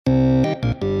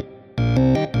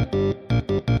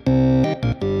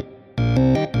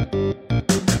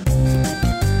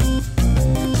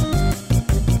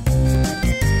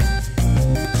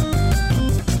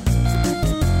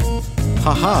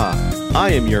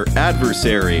I am your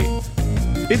adversary.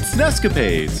 It's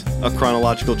Nescapades, a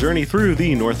chronological journey through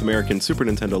the North American Super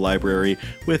Nintendo library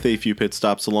with a few pit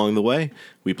stops along the way.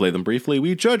 We play them briefly,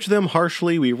 we judge them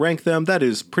harshly, we rank them. That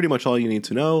is pretty much all you need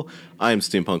to know. I'm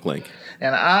Steampunk Link.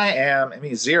 And I am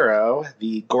Emi0,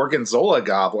 the Gorgonzola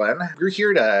Goblin. We're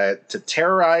here to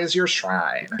terrorize your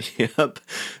shrine. Yep,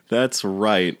 that's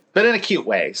right. But in a cute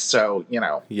way, so, you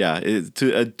know. Yeah,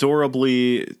 to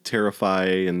adorably terrify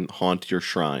and haunt your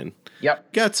shrine.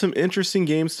 Yep. Got some interesting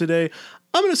games today.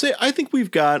 I'm going to say I think we've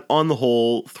got, on the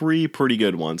whole, 3 pretty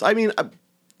good ones. I mean,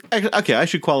 okay, I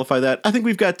should qualify that. I think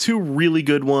we've got 2 really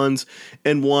good ones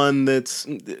and one that's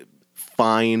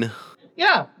fine.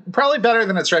 Yeah, probably better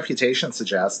than its reputation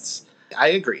suggests. I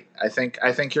agree. I think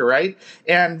you're right.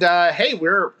 And hey,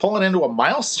 we're pulling into a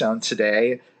milestone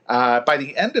today. By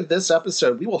the end of this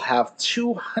episode, we will have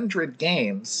 200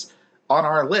 games on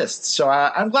our list. So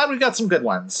I'm glad we got some good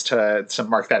ones to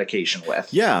mark that occasion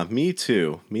with. Yeah, me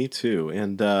too.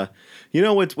 And you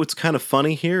know what's kind of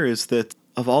funny here is that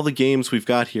of all the games we've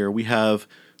got here, we have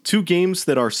 2 games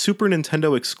that are Super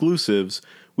Nintendo exclusives.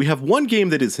 We have 1 game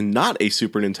that is not a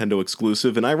Super Nintendo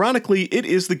exclusive, and ironically, it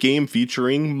is the game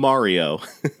featuring Mario.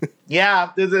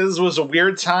 Yeah, this was a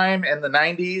weird time in the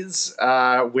 90s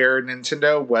where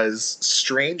Nintendo was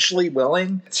strangely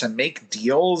willing to make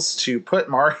deals to put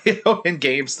Mario in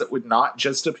games that would not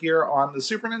just appear on the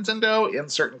Super Nintendo in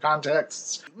certain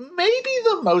contexts. Maybe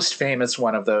the most famous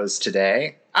one of those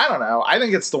today. I don't know. I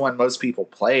think it's the one most people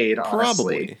played, honestly.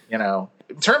 Probably. You know,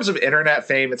 in terms of internet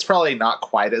fame, it's probably not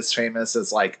quite as famous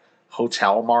as, like,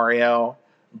 Hotel Mario.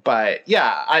 But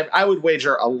yeah, I would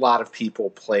wager a lot of people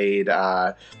played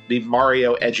the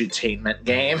Mario edutainment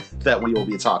game that we will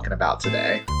be talking about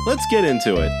today. Let's get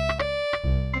into it.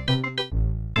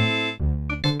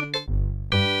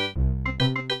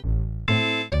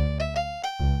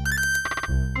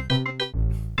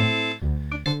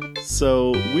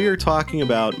 So we are talking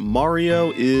about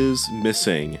Mario is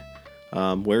Missing.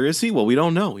 Where is he? Well, we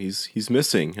don't know. He's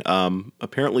missing.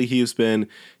 Apparently he has been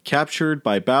captured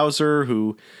by Bowser,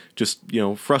 who just,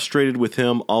 frustrated with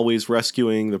him always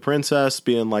rescuing the princess,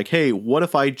 being like, hey, what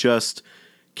if I just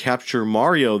capture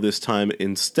Mario this time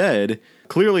instead?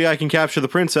 Clearly I can capture the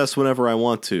princess whenever I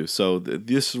want to. So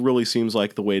this really seems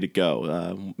like the way to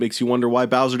go. Makes you wonder why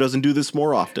Bowser doesn't do this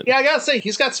more often. Yeah, I gotta say,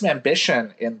 he's got some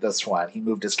ambition in this one. He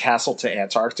moved his castle to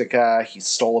Antarctica. He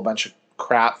stole a bunch of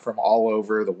crap from all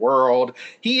over the world.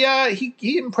 He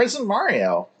imprisoned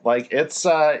Mario. Like, it's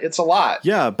a lot.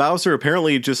 Yeah, Bowser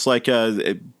apparently just like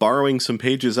borrowing some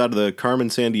pages out of the Carmen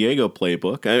Sandiego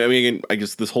playbook. I mean, I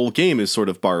guess this whole game is sort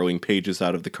of borrowing pages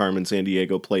out of the Carmen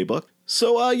Sandiego playbook.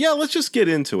 So yeah, let's just get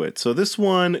into it. So this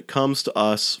one comes to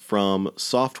us from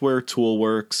Software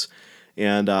Toolworks,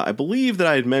 and I believe that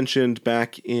I had mentioned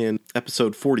back in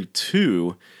episode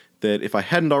 42 that if I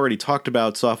hadn't already talked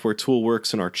about Software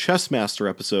Toolworks in our Chessmaster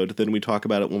episode, then we talk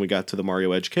about it when we got to the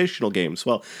Mario educational games.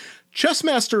 Well,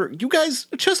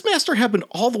 Chessmaster happened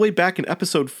all the way back in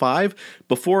episode 5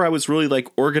 before I was really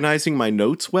organizing my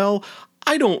notes well.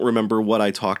 I don't remember what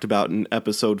I talked about in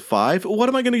episode 5. What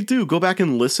am I going to do? Go back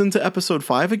and listen to episode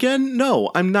 5 again? No,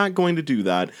 I'm not going to do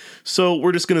that. So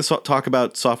we're just going to talk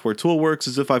about Software Toolworks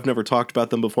as if I've never talked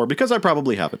about them before, because I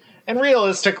probably haven't. And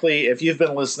realistically, if you've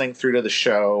been listening through to the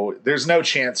show, there's no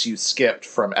chance you skipped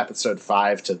from episode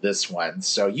 5 to this one.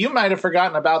 So you might have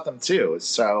forgotten about them too.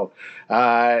 So,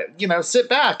 sit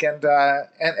back and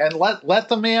let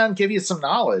the man give you some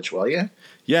knowledge, will you?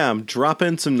 Yeah, I'm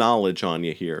dropping some knowledge on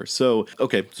you here. So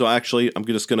actually, I'm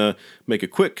just going to make a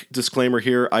quick disclaimer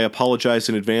here. I apologize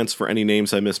in advance for any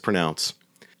names I mispronounce.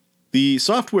 The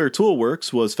Software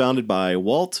Toolworks was founded by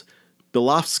Walt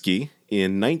Bilofsky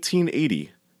in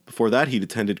 1980. Before that, he'd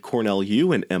attended Cornell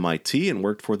U and MIT and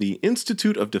worked for the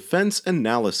Institute of Defense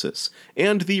Analysis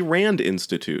and the RAND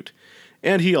Institute.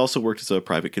 And he also worked as a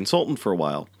private consultant for a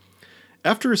while.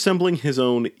 After assembling his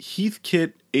own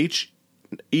Heathkit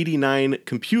H89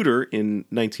 computer in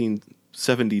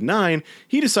 1979,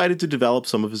 he decided to develop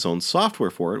some of his own software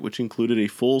for it, which included a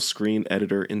full-screen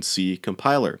editor and C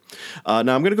compiler. Now,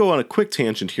 I'm going to go on a quick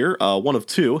tangent here, one of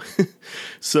 2.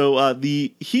 So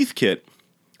the Heathkit,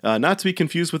 not to be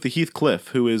confused with the Heathcliff,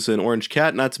 who is an orange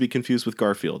cat, not to be confused with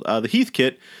Garfield. The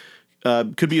Heathkit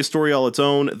could be a story all its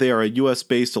own. They are a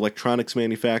US-based electronics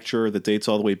manufacturer that dates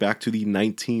all the way back to the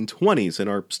 1920s and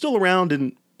are still around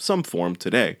in some form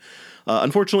today.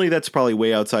 Unfortunately, that's probably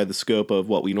way outside the scope of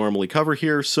what we normally cover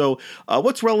here, so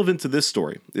what's relevant to this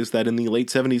story is that in the late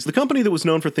 70s, the company that was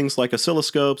known for things like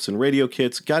oscilloscopes and radio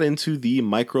kits got into the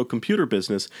microcomputer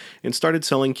business and started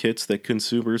selling kits that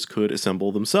consumers could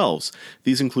assemble themselves.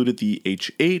 These included the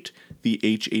H8, the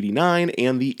H89,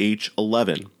 and the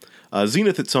H11.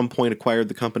 Zenith at some point acquired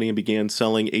the company and began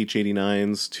selling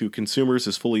H89s to consumers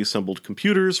as fully assembled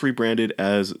computers, rebranded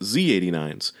as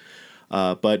Z89s.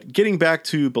 But getting back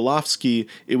to Belovsky,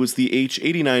 it was the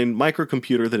H89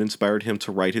 microcomputer that inspired him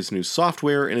to write his new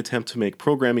software in an attempt to make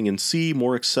programming in C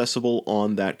more accessible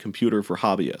on that computer for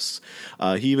hobbyists.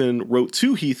 He even wrote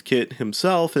to Heathkit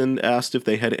himself and asked if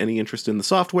they had any interest in the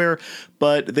software,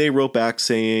 but they wrote back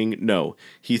saying no.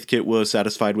 Heathkit was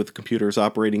satisfied with the computer's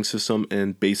operating system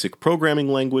and basic programming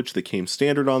language that came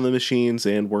standard on the machines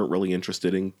and weren't really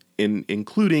interested in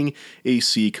including a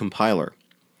C compiler.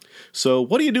 So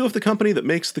what do you do if the company that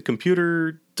makes the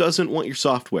computer doesn't want your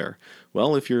software?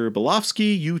 Well, if you're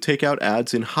Belovsky, you take out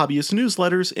ads in hobbyist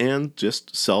newsletters and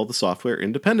just sell the software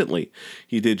independently.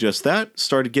 He did just that,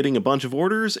 started getting a bunch of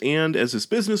orders, and as his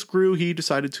business grew, he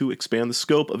decided to expand the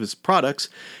scope of his products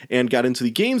and got into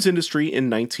the games industry in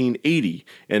 1980,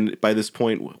 and by this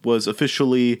point was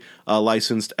officially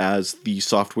licensed as the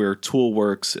Software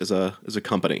Toolworks as a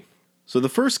company. So the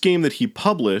first game that he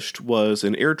published was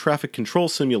an air traffic control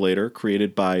simulator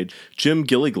created by Jim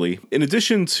Gilligley. In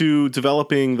addition to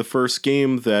developing the first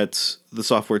game that the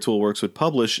Software Toolworks would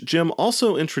publish, Jim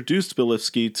also introduced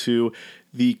Belovsky to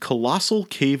the Colossal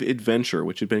Cave Adventure,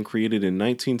 which had been created in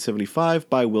 1975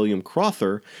 by William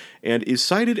Crowther, and is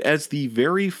cited as the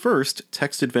very first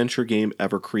text adventure game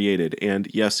ever created.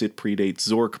 And yes, it predates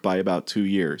Zork by about 2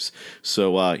 years.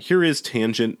 So here is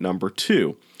tangent number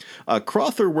 2.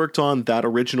 Crowther worked on that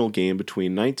original game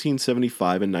between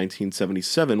 1975 and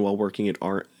 1977 while working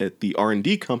at the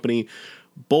R&D company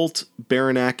Bolt,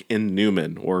 Beranek, and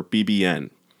Newman, or BBN.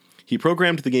 He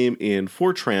programmed the game in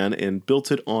Fortran and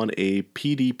built it on a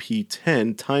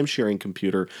PDP-10 time-sharing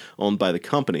computer owned by the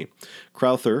company.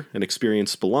 Crowther, an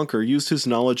experienced spelunker, used his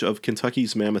knowledge of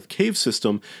Kentucky's Mammoth Cave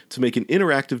system to make an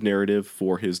interactive narrative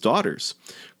for his daughters.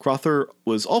 Crowther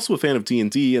was also a fan of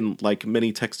D&D, and like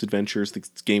many text adventures the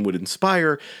game would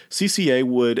inspire, CCA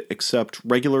would accept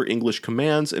regular English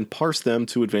commands and parse them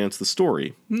to advance the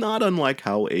story, not unlike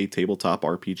how a tabletop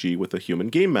RPG with a human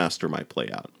game master might play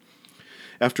out.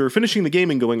 After finishing the game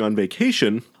and going on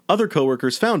vacation, other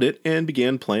coworkers found it and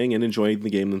began playing and enjoying the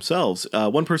game themselves.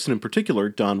 One person in particular,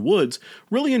 Don Woods,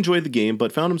 really enjoyed the game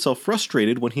but found himself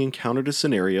frustrated when he encountered a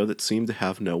scenario that seemed to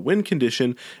have no win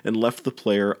condition and left the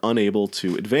player unable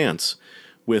to advance.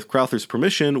 With Crowther's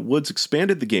permission, Woods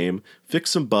expanded the game,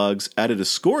 fixed some bugs, added a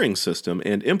scoring system,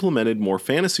 and implemented more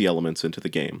fantasy elements into the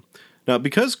game. Now,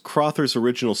 because Crowther's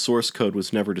original source code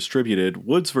was never distributed,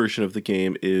 Wood's version of the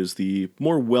game is the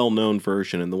more well-known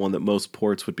version and the one that most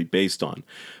ports would be based on.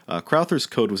 Crowther's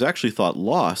code was actually thought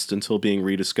lost until being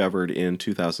rediscovered in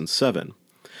 2007.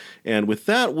 And with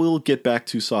that, we'll get back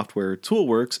to Software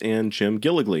Toolworks and Jim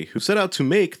Gilligley, who set out to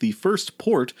make the first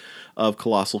port of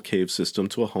Colossal Cave system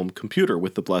to a home computer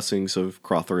with the blessings of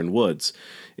Crowther and Woods.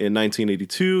 In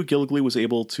 1982, Gilligley was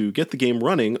able to get the game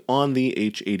running on the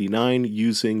H89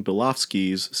 using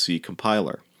Belovsky's C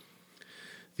compiler.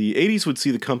 The 80s would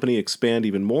see the company expand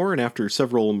even more, and after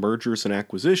several mergers and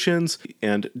acquisitions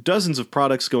and dozens of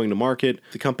products going to market,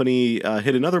 the company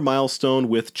hit another milestone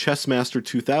with Chessmaster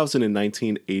 2000 in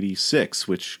 1986,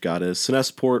 which got a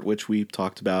SNES port, which we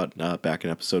talked about back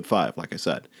in episode 5, like I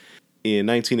said. In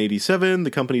 1987, the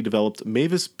company developed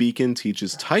Mavis Beacon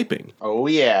Teaches Typing. Oh,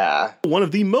 yeah. One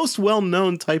of the most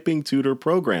well-known typing tutor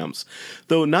programs.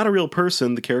 Though not a real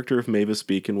person, the character of Mavis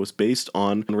Beacon was based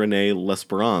on René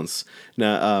L'Espérance.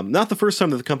 Now, not the first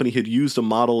time that the company had used a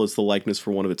model as the likeness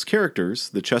for one of its characters.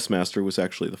 The Chessmaster was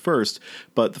actually the first,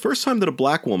 but the first time that a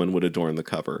black woman would adorn the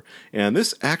cover. And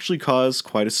this actually caused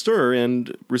quite a stir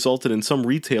and resulted in some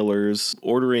retailers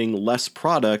ordering less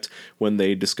product when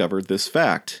they discovered this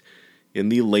fact. In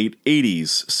the late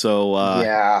 80s. So,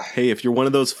 hey, if you're one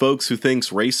of those folks who thinks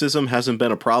racism hasn't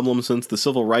been a problem since the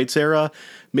civil rights era,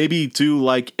 maybe do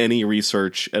any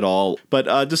research at all.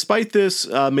 But despite this,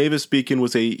 Mavis Beacon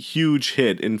was a huge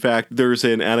hit. In fact, there's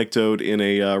an anecdote in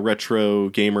a retro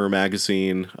gamer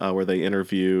magazine where they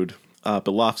interviewed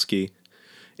Belovsky.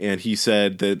 And he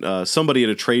said that somebody at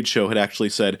a trade show had actually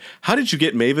said, "How did you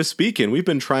get Mavis Beacon? We've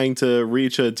been trying to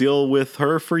reach a deal with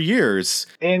her for years."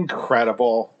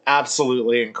 Incredible.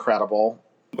 Absolutely incredible.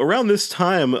 Around this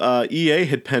time, EA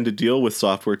had penned a deal with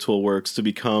Software Toolworks to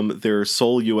become their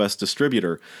sole U.S.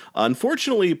 distributor.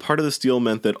 Unfortunately, part of this deal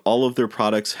meant that all of their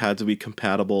products had to be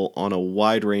compatible on a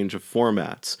wide range of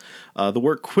formats. The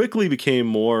work quickly became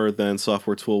more than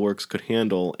Software Toolworks could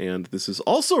handle, and this is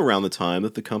also around the time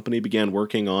that the company began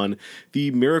working on the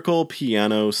Miracle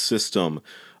Piano system,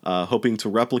 hoping to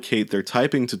replicate their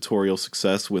typing tutorial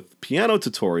success with piano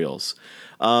tutorials.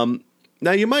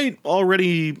 Now, you might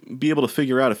already be able to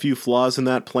figure out a few flaws in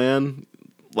that plan,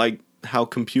 like how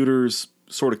computers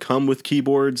sort of come with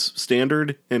keyboards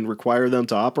standard and require them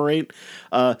to operate.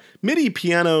 MIDI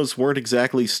pianos weren't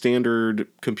exactly standard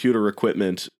computer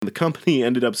equipment. The company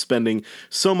ended up spending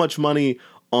so much money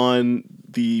on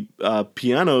the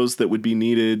pianos that would be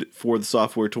needed for the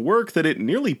software to work that it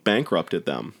nearly bankrupted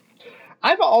them.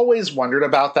 I've always wondered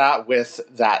about that with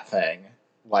that thing.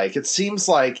 Like, it seems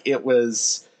like it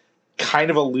was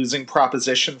kind of a losing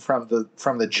proposition from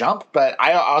the jump, but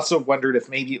I also wondered if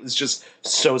maybe it was just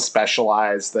so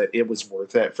specialized that it was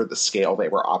worth it for the scale they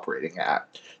were operating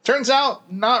at. Turns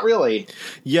out, not really.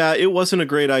 Yeah, it wasn't a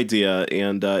great idea,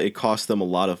 and it cost them a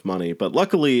lot of money. But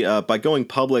luckily, by going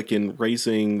public and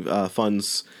raising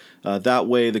funds that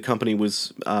way, the company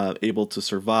was able to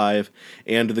survive,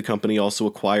 and the company also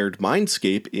acquired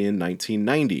Mindscape in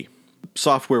 1990.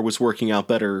 Software was working out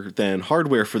better than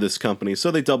hardware for this company,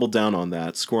 so they doubled down on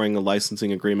that, scoring a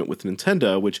licensing agreement with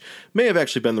Nintendo, which may have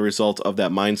actually been the result of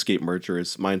that Mindscape merger,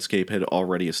 as Mindscape had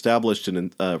already established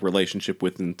a relationship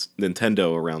with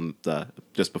Nintendo around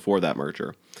just before that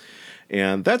merger.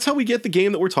 And that's how we get the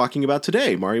game that we're talking about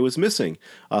today, Mario is Missing.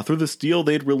 Through this deal,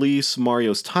 they'd release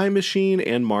Mario's Time Machine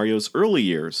and Mario's Early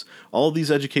Years. All of these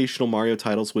educational Mario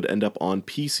titles would end up on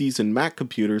PCs and Mac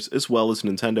computers, as well as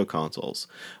Nintendo consoles.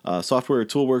 Software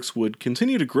Toolworks would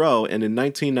continue to grow, and in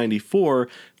 1994,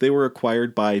 they were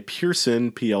acquired by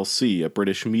Pearson plc, a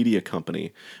British media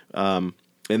company.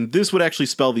 And this would actually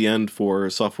spell the end for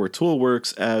Software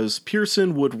Toolworks, as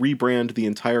Pearson would rebrand the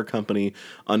entire company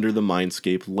under the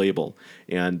Mindscape label.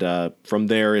 And from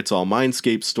there, it's all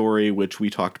Mindscape's story, which we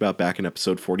talked about back in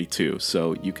episode 42.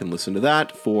 So you can listen to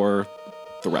that for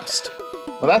the rest.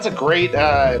 Well, that's a great,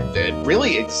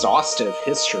 really exhaustive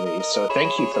history. So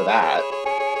thank you for that.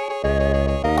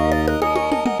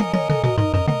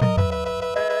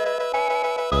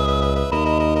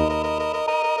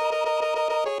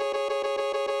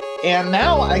 And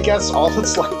now, I guess all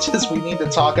that's left is we need to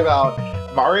talk about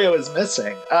Mario is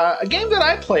Missing, a game that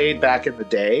I played back in the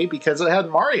day because it had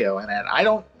Mario in it.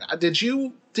 Did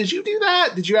you do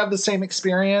that? Did you have the same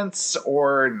experience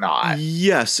or not?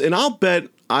 Yes, and I'll bet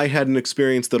I had an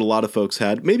experience that a lot of folks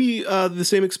had. Maybe the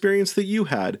same experience that you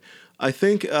had. I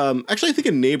think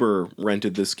a neighbor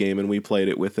rented this game and we played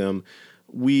it with him.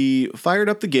 We fired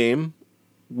up the game.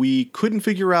 We couldn't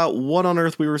figure out what on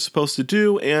earth we were supposed to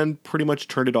do and pretty much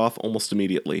turned it off almost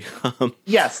immediately.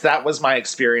 Yes, that was my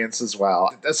experience as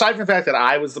well. Aside from the fact that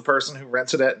I was the person who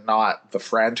rented it, not the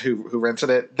friend who rented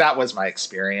it, that was my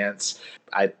experience.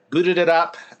 I booted it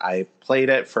up. I played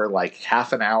it for like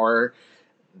half an hour.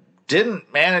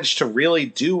 Didn't manage to really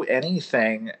do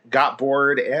anything. Got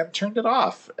bored and turned it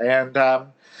off. And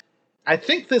I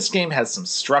think this game has some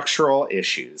structural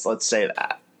issues. Let's say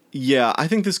that. Yeah, I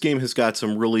think this game has got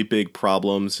some really big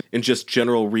problems in just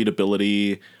general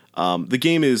readability. The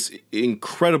game is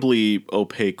incredibly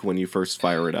opaque when you first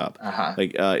fire it up.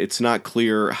 It's not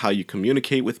clear how you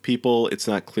communicate with people. It's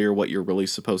not clear what you're really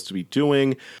supposed to be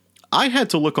doing. I had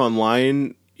to look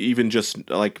online even just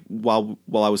like while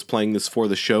I was playing this for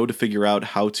the show to figure out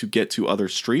how to get to other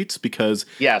streets, because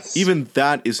even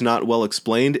that is not well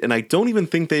explained, and I don't even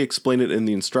think they explain it in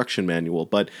the instruction manual,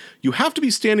 but you have to be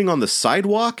standing on the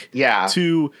sidewalk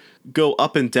to go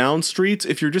up and down streets.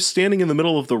 If you're just standing in the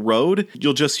middle of the road,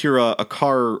 you'll just hear a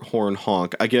car horn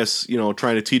honk. I guess,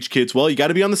 trying to teach kids, well, you got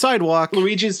to be on the sidewalk.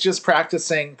 Luigi's just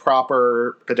practicing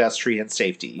proper pedestrian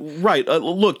safety. Right.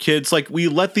 Look, kids, we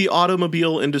let the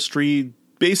automobile industry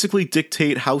basically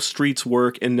dictate how streets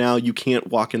work, and now you can't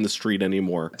walk in the street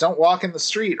anymore. Don't walk in the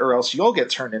street or else you'll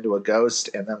get turned into a ghost,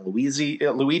 and then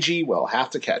Luigi will have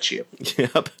to catch you.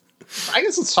 Yep. I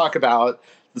guess let's talk about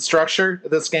the structure of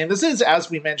this game. This is,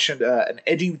 as we mentioned, an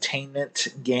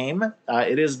edutainment game.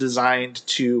 It is designed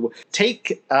to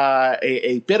take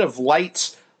a bit of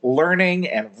light learning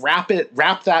and wrap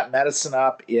that medicine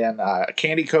up in a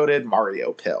candy-coated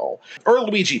Mario pill, or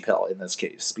Luigi pill in this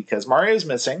case, because Mario's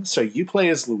missing, so you play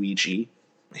as Luigi.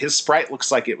 His sprite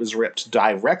looks like it was ripped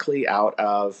directly out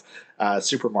of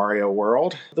Super Mario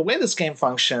World. The way this game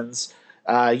functions,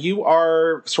 you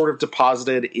are sort of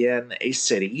deposited in a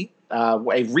city.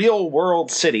 a real world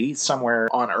city somewhere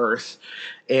on Earth,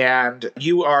 and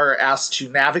you are asked to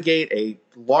navigate a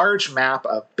large map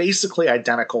of basically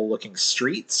identical looking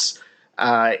streets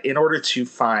in order to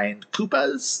find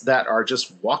Koopas that are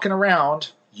just walking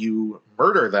around. You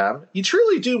murder them. You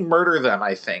truly do murder them,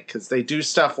 I think, because they do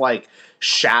stuff like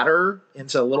shatter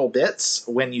into little bits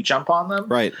when you jump on them.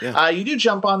 Right, yeah. You do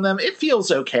jump on them. It feels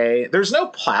okay. There's no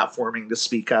platforming to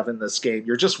speak of in this game.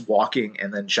 You're just walking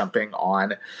and then jumping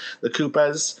on the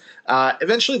Koopas.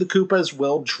 Eventually, the Koopas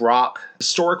will drop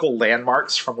historical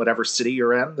landmarks from whatever city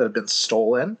you're in that have been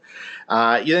stolen.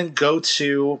 You then go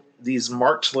to these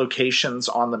marked locations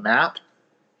on the map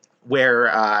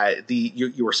where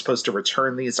you were supposed to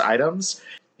return these items.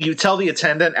 You tell the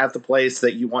attendant at the place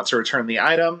that you want to return the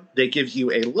item. They give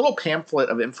you a little pamphlet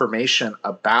of information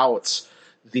about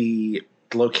the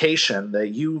location that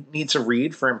you need to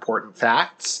read for important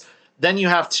facts. Then you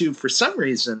have to, for some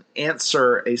reason,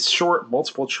 answer a short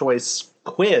multiple choice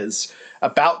quiz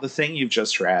about the thing you've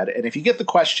just read. And if you get the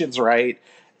questions right,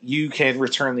 you can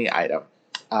return the item.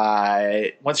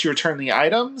 Once you return the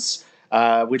items,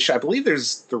 which I believe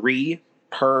there's 3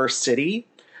 per city,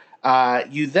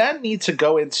 you then need to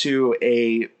go into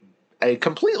a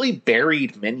completely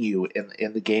buried menu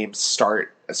in the game's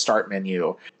start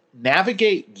menu.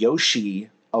 Navigate Yoshi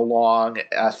along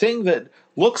a thing that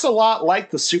looks a lot like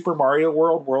the Super Mario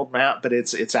world map, but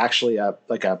it's actually a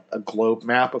globe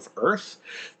map of Earth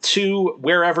to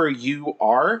wherever you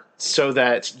are so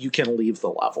that you can leave the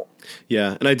level.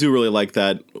 Yeah, and I do really like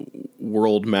that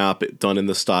world map done in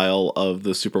the style of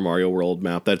the Super Mario World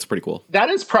map. That's pretty cool. That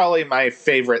is probably my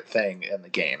favorite thing in the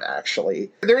game,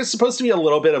 actually. There is supposed to be a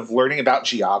little bit of learning about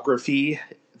geography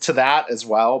to that as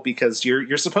well, because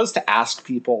you're supposed to ask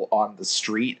people on the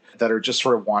street that are just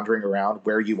sort of wandering around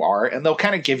where you are, and they'll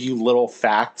kind of give you little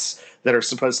facts that are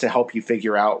supposed to help you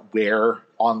figure out where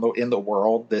in the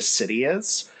world this city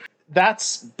is.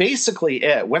 That's basically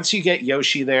it. Once you get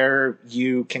Yoshi there,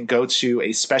 you can go to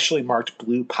a specially marked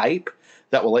blue pipe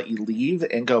that will let you leave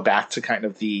and go back to kind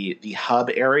of the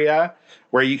hub area,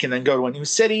 where you can then go to a new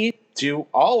city, do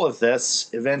all of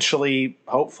this. Eventually,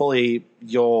 hopefully,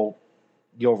 you'll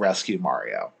rescue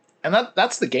Mario. And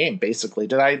that's the game, basically.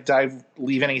 Did I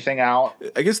leave anything out?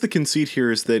 I guess the conceit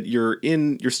here is that you're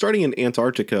starting in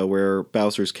Antarctica, where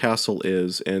Bowser's castle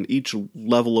is, and each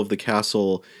level of the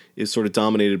castle is sort of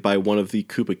dominated by one of the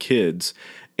Koopa kids.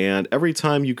 And every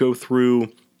time you go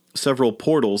through several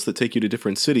portals that take you to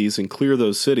different cities and clear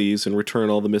those cities and return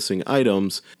all the missing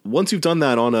items, once you've done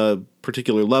that on a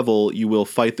particular level, you will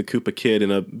fight the Koopa Kid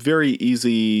in a very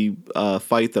easy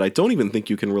fight that I don't even think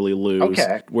you can really lose,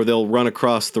 okay, where they'll run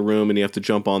across the room and you have to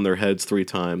jump on their heads 3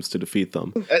 times to defeat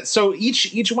them. So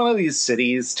each one of these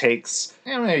cities takes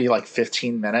maybe like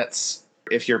 15 minutes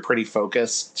if you're pretty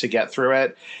focused to get through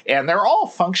it. And they're all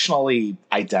functionally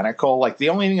identical. Like, the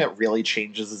only thing that really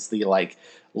changes is the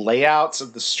layouts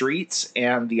of the streets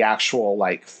and the actual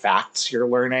facts you're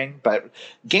learning, but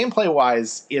gameplay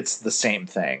wise it's the same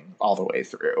thing all the way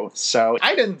through. So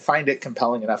I didn't find it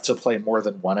compelling enough to play more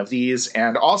than one of these.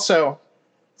 And also,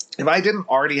 if I didn't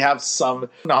already have some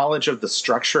knowledge of the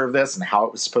structure of this and how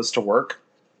it was supposed to work,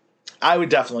 I would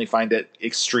definitely find it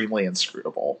extremely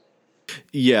inscrutable.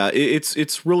 Yeah,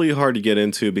 it's really hard to get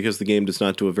into because the game does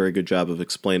not do a very good job of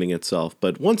explaining itself.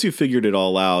 But once you've figured it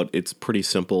all out, it's pretty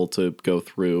simple to go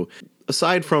through.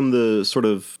 Aside from the sort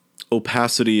of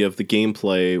opacity of the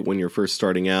gameplay when you're first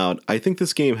starting out, I think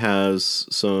this game has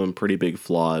some pretty big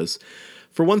flaws.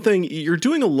 For one thing, you're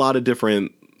doing a lot of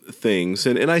different things,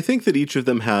 and I think that each of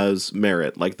them has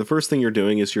merit. Like, the first thing you're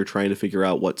doing is you're trying to figure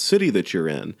out what city that you're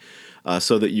in,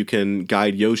 so that you can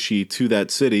guide Yoshi to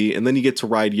that city, and then you get to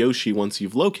ride Yoshi once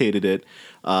you've located it,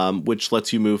 which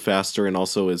lets you move faster, and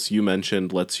also, as you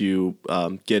mentioned, lets you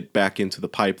get back into the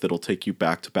pipe that'll take you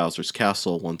back to Bowser's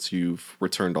Castle once you've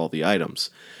returned all the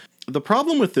items. The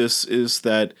problem with this is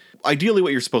that ideally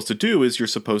what you're supposed to do is you're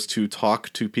supposed to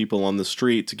talk to people on the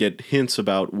street to get hints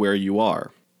about where you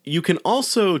are. You can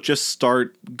also just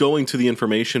start going to the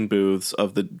information booths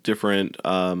of the different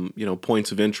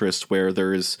points of interest where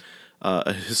there's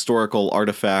a historical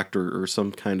artifact or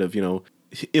some kind of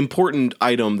important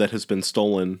item that has been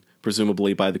stolen,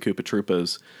 presumably by the Koopa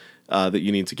Troopas, that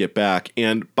you need to get back.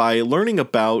 And by learning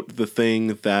about the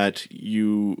thing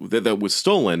that was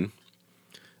stolen,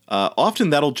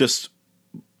 often that'll just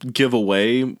give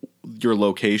away your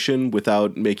location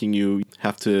without making you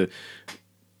have to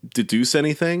deduce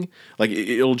anything. Like,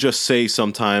 it'll just say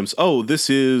sometimes, oh, this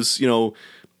is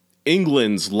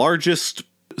England's largest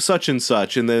such and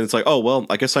such, and then it's like, oh, well,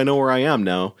 I guess I know where I am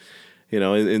now,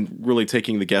 and really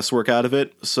taking the guesswork out of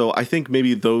it. So I think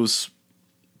maybe those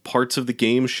parts of the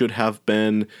game should have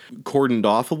been cordoned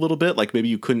off a little bit. Like maybe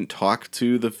you couldn't talk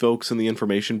to the folks in the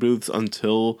information booths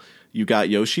until you got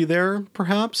Yoshi there,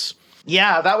 perhaps?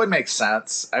 Yeah, that would make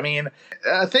sense. I mean,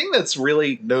 a thing that's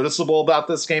really noticeable about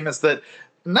this game is that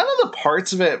none of the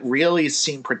parts of it really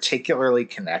seem particularly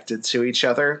connected to each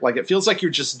other. Like, it feels like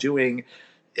you're just doing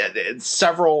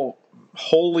several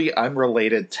wholly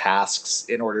unrelated tasks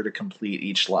in order to complete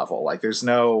each level. Like, there's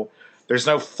no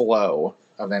flow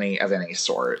of any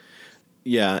sort.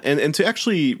 Yeah, and to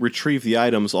actually retrieve the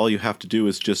items, all you have to do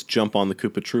is just jump on the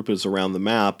Koopa Troopas around the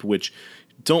map, which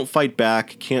don't fight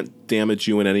back, can't damage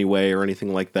you in any way or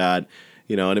anything like that.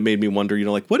 You know, and it made me wonder, you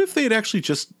know, like, what if they had actually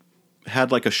just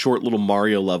had like a short little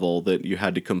Mario level that you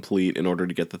had to complete in order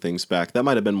to get the things back? That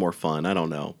might have been more fun. I don't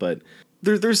know. But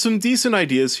there's some decent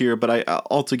ideas here, but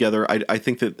I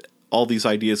think that all these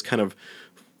ideas kind of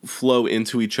flow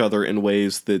into each other in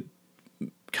ways that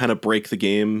kind of break the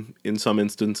game in some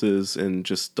instances and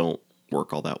just don't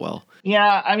work all that well.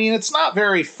 Yeah, I mean, it's not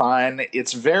very fun.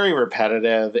 It's very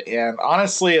repetitive. And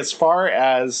honestly, as far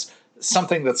as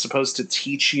something that's supposed to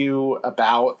teach you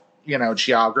about, you know,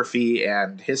 geography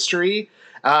and history,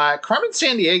 Carmen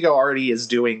Sandiego already is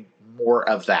doing more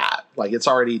of that. Like, it's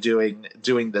already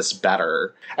doing this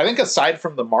better. I think aside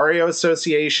from the Mario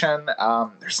Association,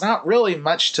 there's not really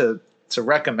much to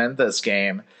recommend this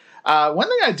game. One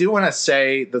thing I do want to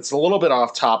say that's a little bit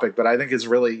off topic, but I think is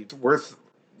really worth,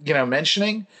 you know,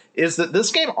 mentioning, is that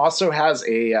this game also has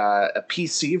a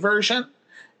PC version.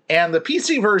 And the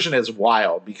PC version is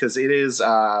wild because it is,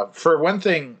 for one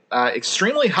thing,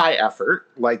 extremely high effort.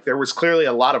 Like, there was clearly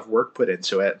a lot of work put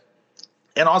into it.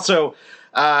 And also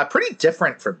pretty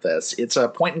different from this. It's a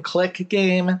point-and-click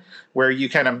game where you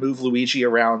kind of move Luigi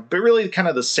around, but really kind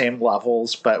of the same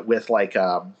levels, but with, like,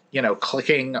 you know,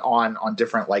 clicking on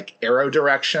different, like, arrow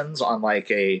directions on,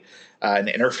 like, an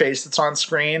interface that's on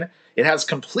screen. It has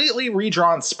completely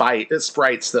redrawn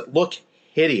sprites that look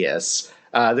hideous.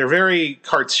 They're very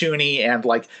cartoony, and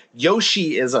like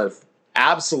Yoshi is a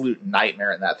absolute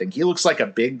nightmare in that thing. He looks like a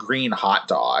big green hot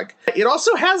dog. It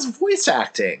also has voice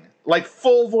acting, like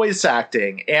full voice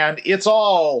acting, and it's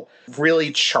all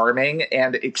really charming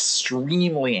and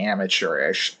extremely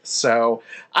amateurish. So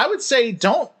I would say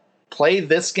don't play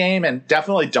this game, and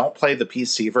definitely don't play the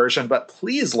PC version, but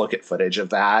please look at footage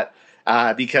of that.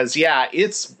 Because yeah,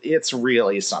 it's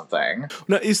really something.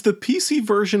 Now, is the PC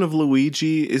version of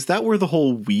Luigi, is that where the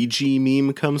whole Ouija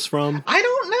meme comes from? I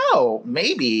don't know,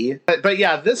 maybe, but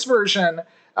yeah, this version,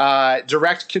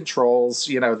 direct controls.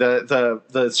 You know,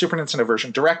 the Super Nintendo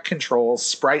version, direct controls.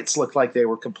 Sprites look like they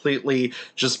were completely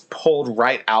just pulled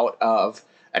right out of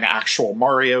an actual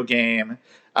Mario game,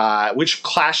 which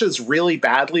clashes really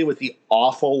badly with the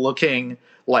awful looking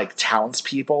like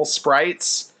townspeople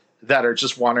sprites that are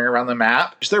just wandering around the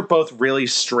map. They're both really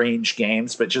strange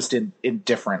games, but just in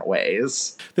different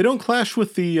ways. They don't clash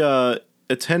with the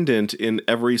attendant in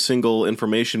every single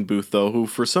information booth, though, who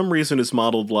for some reason is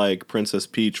modeled like Princess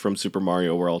Peach from Super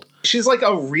Mario World. She's like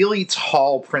a really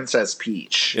tall Princess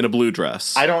Peach. In a blue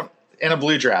dress. In a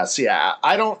blue dress, yeah.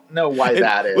 I don't know why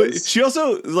that is. She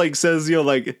also, like, says, you know,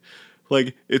 like,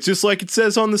 it's just like it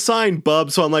says on the sign,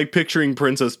 bub. So I'm like picturing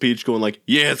Princess Peach going like,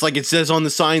 yeah, it's like it says on the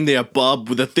sign there, bub.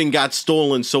 The thing got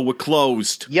stolen, so we're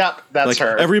closed. Yep, that's like,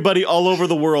 her. Everybody all over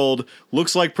the world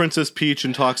looks like Princess Peach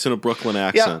and talks in a Brooklyn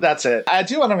accent. Yep, that's it. I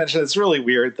do want to mention it's really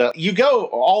weird that you go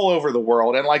all over the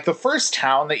world, and like the first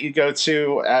town that you go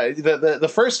to,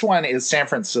 the first one is San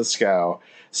Francisco.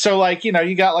 So, like, you know,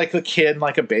 you got, like, the kid in,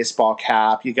 like, a baseball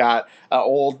cap. You got an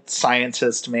old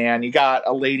scientist man. You got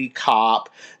a lady cop.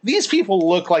 These people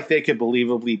look like they could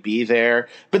believably be there.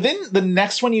 But then the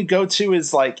next one you go to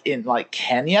is, like, in, like,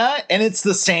 Kenya, and it's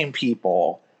the same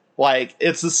people. Like,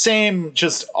 it's the same,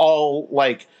 just all,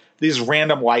 like, these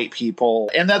random white people.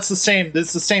 And it's the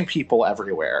same people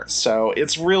everywhere. So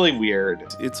it's really weird.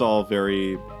 It's all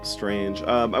very strange.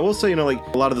 I will say, you know, like,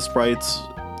 a lot of the sprites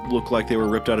look like they were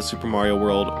ripped out of Super Mario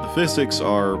World. The physics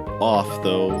are off,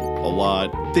 though, a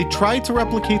lot. They try to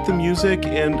replicate the music,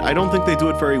 and I don't think they do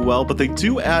it very well, but they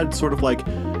do add sort of like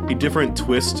a different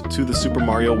twist to the Super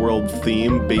Mario World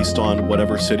theme based on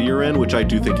whatever city you're in, which I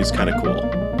do think is kind of cool.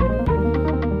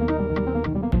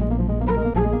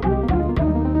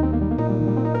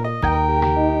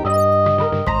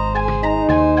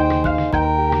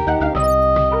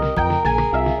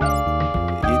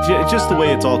 Just the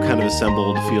way it's all kind of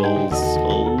assembled feels a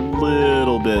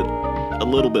little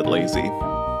bit lazy.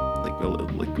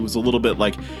 Like it was a little bit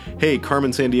like, hey,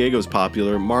 Carmen Sandiego's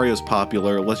popular, Mario's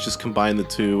popular, let's just combine the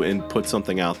two and put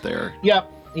something out there. Yep.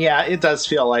 Yeah, it does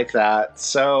feel like that.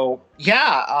 So,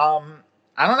 yeah,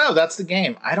 I don't know. That's the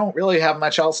game. I don't really have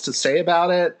much else to say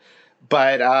about it.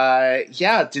 But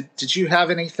yeah, did you have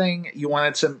anything you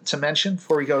wanted to mention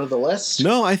before we go to the list?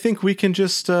 No, I think we can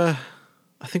just go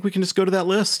to that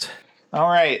list. All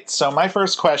right. So my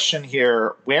first question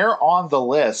here: where on the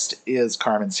list is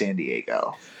Carmen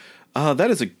Sandiego?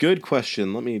 That is a good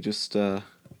question. Let me just.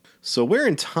 So where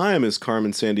in time is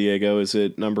Carmen Sandiego? Is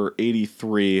it number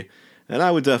 83? And I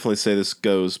would definitely say this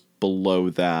goes below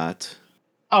that.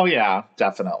 Oh yeah,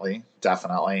 definitely.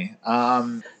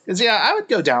 'Cause yeah, I would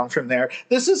go down from there.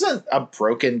 This isn't a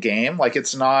broken game. Like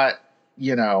it's not,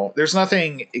 there's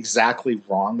nothing exactly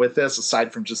wrong with this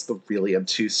aside from just the really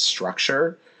obtuse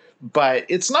structure. But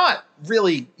it's not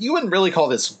really, you wouldn't really call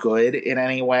this good in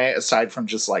any way aside from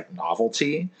just like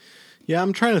novelty. Yeah,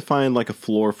 I'm trying to find like a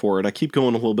floor for it. I keep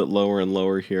going a little bit lower and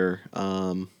lower here.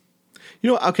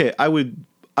 Okay, I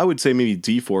would say maybe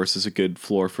D-Force is a good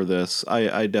floor for this.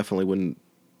 I definitely wouldn't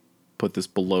put this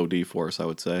below D-Force, I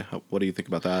would say. What do you think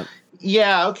about that?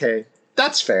 Yeah, okay.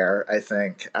 That's fair, I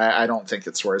think. I don't think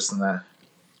it's worse than that.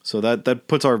 So that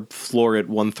puts our floor at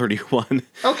 131.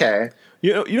 Okay.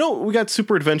 We got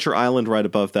Super Adventure Island right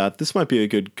above that. This might be a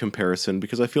good comparison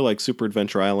because I feel like Super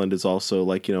Adventure Island is also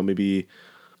like, maybe...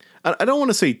 I don't want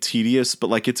to say tedious,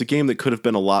 but like it's a game that could have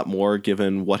been a lot more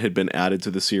given what had been added to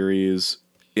the series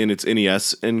in its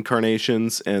NES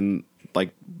incarnations and like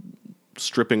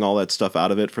stripping all that stuff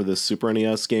out of it for this Super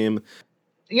NES game.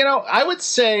 I would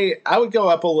say I would go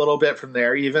up a little bit from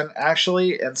there even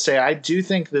actually and say I do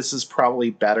think this is probably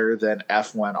better than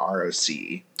F1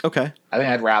 ROC. Okay. I think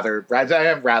I'd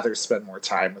rather spend more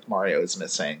time with Mario is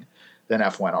Missing than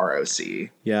F1 ROC.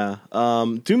 Yeah.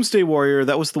 Doomsday Warrior,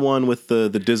 that was the one with the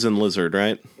Dizen Lizard,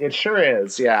 right? It sure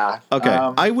is, yeah. Okay.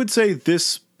 I would say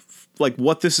this, like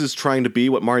what this is trying to be,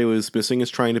 what Mario is Missing is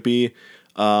trying to be,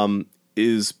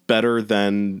 is better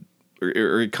than,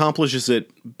 or accomplishes it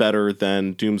better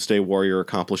than Doomsday Warrior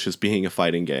accomplishes being a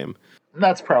fighting game.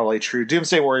 That's probably true.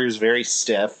 Doomsday Warrior is very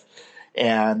stiff,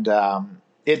 and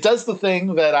it does the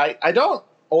thing that I don't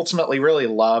ultimately really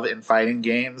love in fighting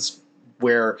games,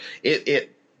 where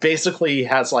it basically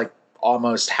has like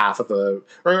almost half of the,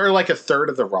 or like a third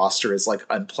of the roster is like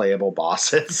unplayable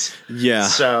bosses. Yeah.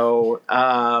 So,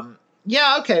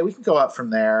 yeah, okay, we can go up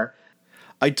from there.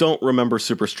 I don't remember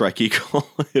Super Strike Eagle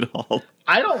at all.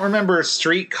 I don't remember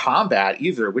Street Combat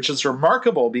either, which is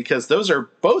remarkable because those are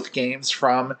both games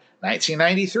from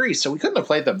 1993, so we couldn't have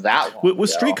played them that long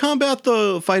Was ago. Street Combat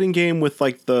the fighting game with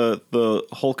like the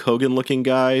Hulk Hogan looking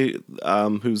guy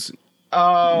whose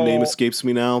name escapes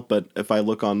me now, but if I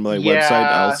look on my website,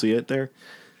 I'll see it there.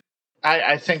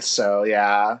 I think so,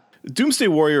 yeah. Doomsday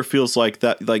Warrior feels like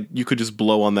that, like you could just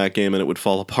blow on that game and it would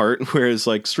fall apart, whereas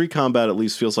like Street Combat at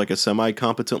least feels like a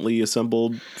semi-competently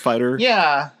assembled fighter.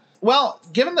 Yeah. Well,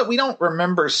 given that we don't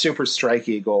remember Super Strike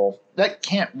Eagle, that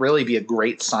can't really be a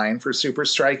great sign for Super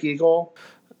Strike Eagle.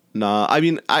 Nah, I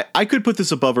mean, I could put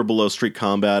this above or below Street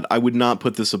Combat. I would not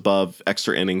put this above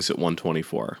Extra Innings at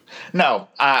 124. No,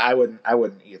 I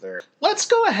wouldn't either. Let's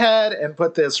go ahead and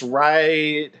put this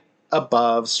right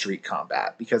above Street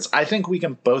Combat, because I think we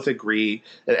can both agree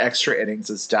that Extra Innings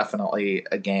is definitely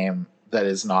a game that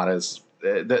is not as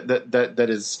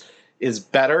that is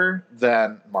better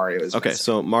than Mario is Missing. Okay,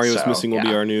 so Mario is Missing will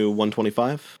be our new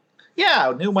 125?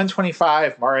 Yeah, new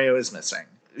 125, Mario is Missing.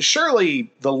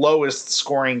 Surely the lowest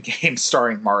scoring game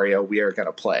starring Mario we are going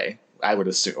to play, I would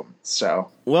assume. So,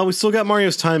 well, we still got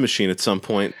Mario's Time Machine at some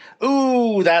point.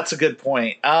 Ooh, that's a good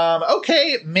point.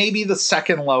 Okay, maybe the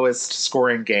second lowest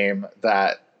scoring game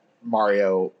that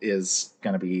Mario is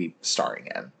going to be starring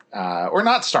in. Or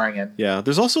not starring in. Yeah,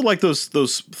 there's also like those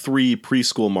 3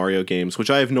 preschool Mario games, which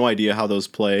I have no idea how those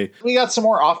play. We got some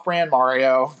more off-brand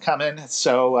Mario coming,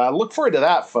 so look forward to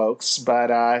that, folks. But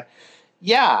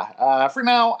for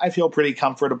now, I feel pretty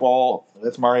comfortable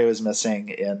with Mario is Missing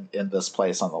in this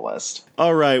place on the list.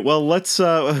 All right, well, let's.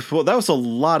 That was a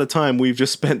lot of time we've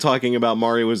just spent talking about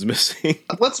Mario is Missing.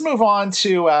 Let's move on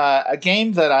to a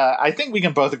game that I think we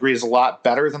can both agree is a lot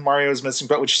better than Mario is Missing,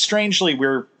 but which strangely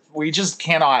we just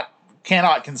cannot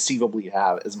conceivably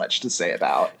have as much to say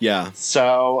about. Yeah.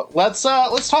 So let's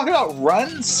talk about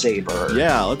Run Saber.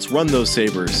 Yeah, let's run those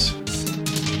sabers.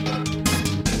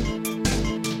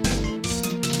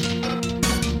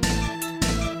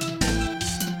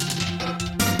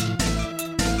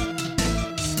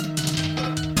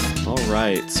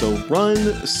 Right, so Run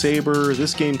Saber,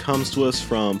 this game comes to us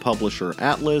from publisher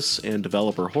Atlas and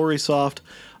developer Horisoft.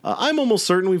 I'm almost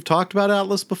certain we've talked about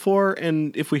Atlas before,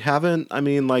 and if we haven't, I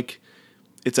mean, like,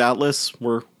 it's Atlas,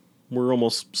 we're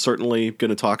almost certainly going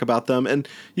to talk about them. And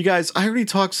you guys, I already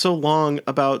talked so long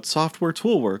about Software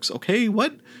Toolworks, okay?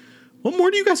 What What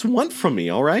more do you guys want from me,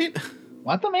 all right?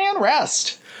 Let the man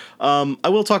rest. I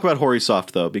will talk about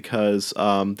Horisoft, though, because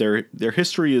their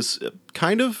history is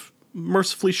kind of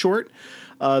mercifully short.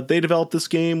 They developed this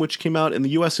game, which came out in the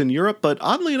US and Europe, but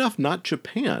oddly enough, not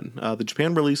Japan. The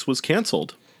Japan release was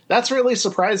canceled. That's really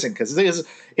surprising, because it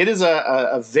is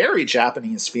a very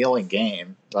Japanese-feeling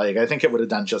game. Like, I think it would have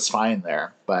done just fine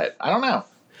there, but I don't know.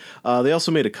 They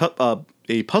also made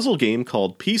a puzzle game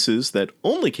called Pieces that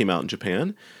only came out in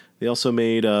Japan. They also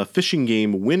made a fishing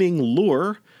game Winning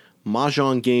Lure,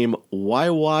 mahjong game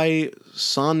YY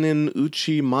Sanin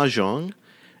Uchi Mahjong,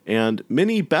 and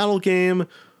mini battle game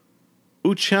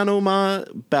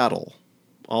Uchanoma Battle.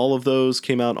 All of those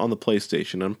came out on the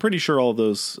PlayStation. I'm pretty sure all of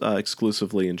those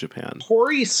exclusively in Japan.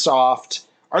 Horisoft,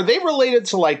 are they related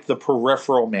to, like, the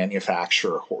peripheral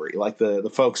manufacturer Hori? Like the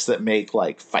folks that make,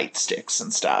 like, fight sticks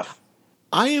and stuff?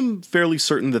 I am fairly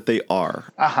certain that they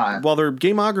are. Uh-huh. While their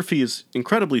gameography is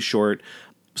incredibly short,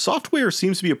 software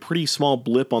seems to be a pretty small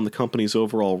blip on the company's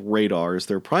overall radar, as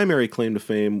their primary claim to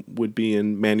fame would be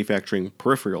in manufacturing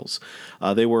peripherals.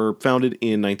 They were founded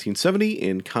in 1970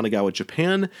 in Kanagawa,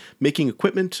 Japan, making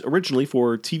equipment originally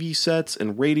for TV sets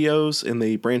and radios, and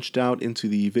they branched out into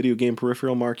the video game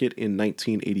peripheral market in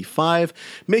 1985,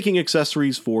 making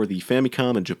accessories for the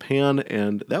Famicom in Japan,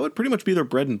 and that would pretty much be their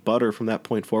bread and butter from that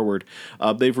point forward.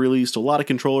 They've released a lot of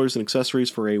controllers and accessories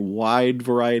for a wide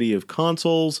variety of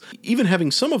consoles, even having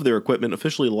some of their equipment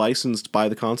officially licensed by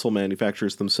the console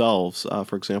manufacturers themselves.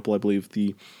 For example, I believe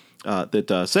that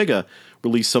Sega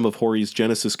released some of Hori's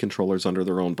Genesis controllers under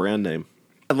their own brand name.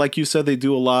 Like you said, they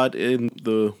do a lot in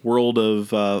the world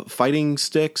of fighting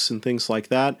sticks and things like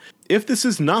that. If this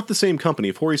is not the same company,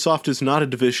 if Horisoft is not a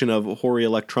division of Hori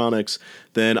Electronics,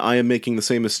 then I am making the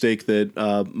same mistake that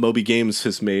Moby Games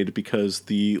has made, because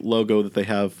the logo that they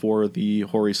have for the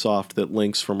Horisoft that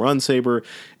links from Runsaber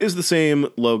is the same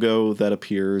logo that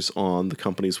appears on the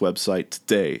company's website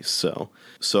today. So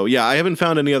yeah, I haven't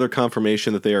found any other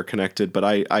confirmation that they are connected, but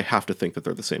I have to think that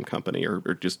they're the same company, or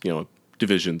just,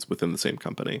 divisions within the same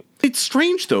company. It's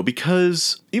strange, though,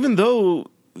 because even though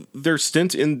their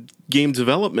stint in game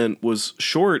development was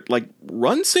short, like,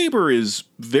 Runsaber is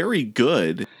very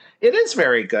good. It is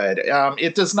very good.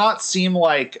 It does not seem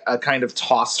like a kind of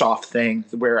tossed off thing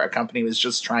where a company was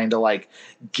just trying to, like,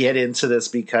 get into this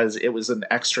because it was an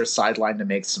extra sideline to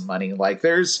make some money. Like,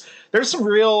 there's some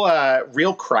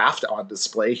real craft on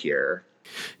display here.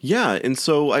 Yeah, and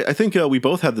so I think we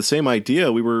both had the same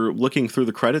idea. We were looking through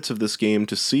the credits of this game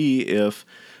to see if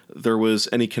there was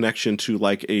any connection to,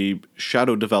 like, a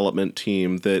shadow development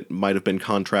team that might have been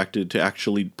contracted to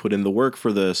actually put in the work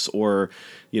for this, or,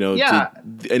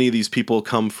 did any of these people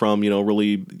come from,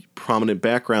 really prominent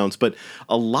backgrounds. But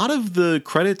a lot of the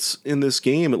credits in this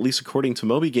game, at least according to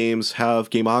Moby Games, have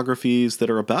gamographies that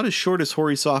are about as short as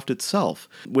Horisoft itself.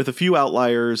 With a few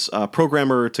outliers,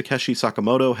 programmer Takeshi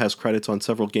Sakamoto has credits on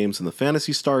several games in the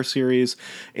Phantasy Star series,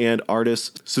 and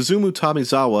artist Suzumu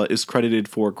Tamizawa is credited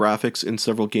for graphics in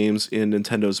several games in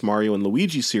Nintendo's Mario and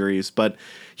Luigi series. But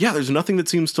yeah, there's nothing that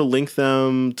seems to link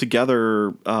them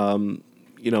together,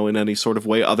 in any sort of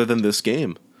way other than this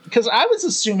game. Because I was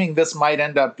assuming this might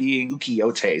end up being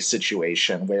Ukiyote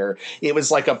situation, where it was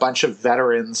like a bunch of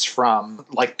veterans from,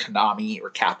 like, Konami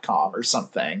or Capcom or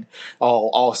something,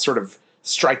 all sort of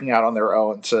striking out on their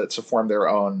own to form their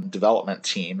own development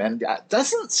team. And that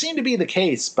doesn't seem to be the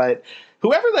case, but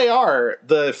whoever they are,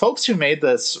 the folks who made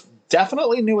this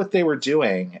definitely knew what they were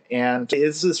doing, and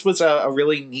this was a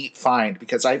really neat find,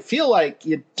 because I feel like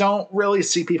you don't really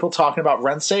see people talking about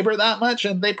Runsaber that much,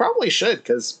 and they probably should,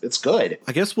 because it's good.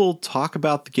 I guess we'll talk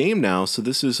about the game now. So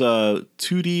this is a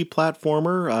 2D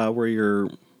platformer where you're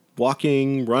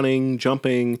walking, running,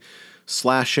 jumping,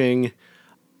 slashing,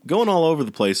 going all over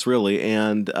the place, really,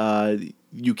 and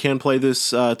you can play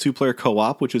this two-player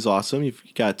co-op, which is awesome. You've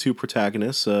got two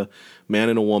protagonists, a man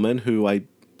and a woman, who I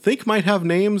think might have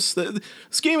names.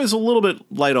 This game is a little bit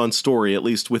light on story, at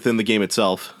least within the game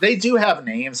itself. They do have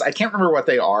names. I can't remember what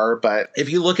they are, but if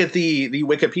you look at the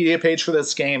Wikipedia page for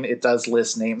this game, it does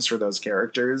list names for those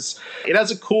characters. It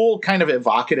has a cool, kind of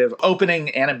evocative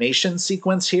opening animation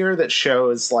sequence here that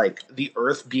shows, like, the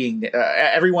Earth being,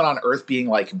 everyone on Earth being,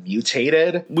 like,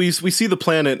 mutated. We see the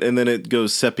planet and then it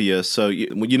goes sepia, so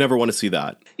you never want to see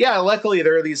that. Yeah, luckily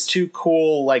there are these two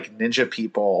cool, like, ninja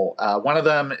people. One of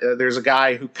them, there's a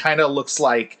guy who kind of looks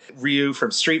like Ryu from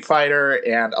Street Fighter,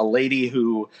 and a lady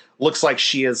who looks like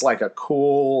she is, like, a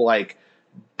cool, like,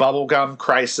 Bubblegum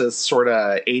Crisis sort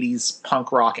of 80s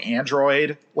punk rock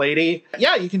android lady.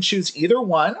 Yeah, you can choose either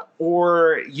one,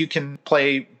 or you can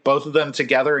play both of them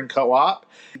together in co-op.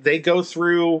 They go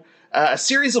through a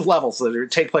series of levels that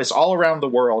take place all around the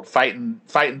world, fighting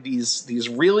these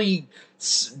really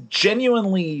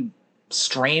genuinely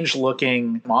strange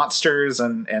looking monsters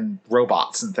and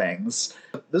robots and things.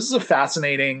 This is a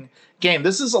fascinating game.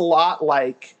 This is a lot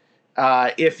like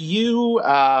if you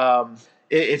are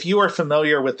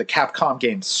familiar with the Capcom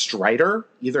game Strider,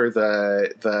 either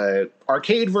the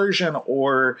arcade version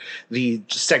or the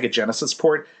Sega Genesis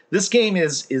port, this game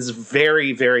is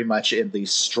very, very much in the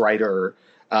Strider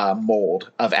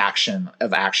mold of action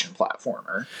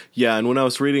platformer. Yeah, and when I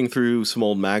was reading through some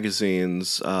old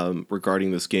magazines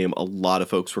regarding this game, a lot of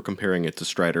folks were comparing it to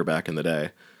Strider back in the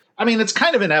day. I mean, it's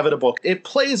kind of inevitable. It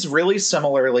plays really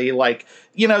similarly. Like,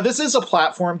 you know, this is a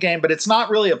platform game, but it's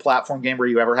not really a platform game where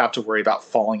you ever have to worry about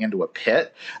falling into a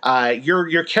pit.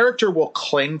 Your character will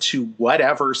cling to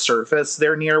whatever surface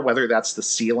they're near, whether that's the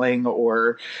ceiling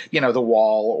or, you know, the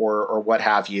wall or what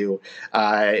have you.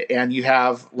 And you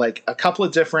have like a couple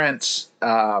of different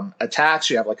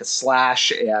attacks. You have like a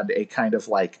slash and a kind of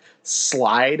like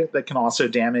slide that can also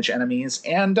damage enemies.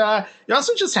 And you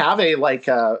also just have a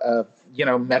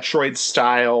Metroid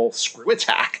style screw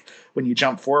attack when you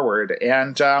jump forward,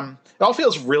 and it all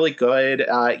feels really good.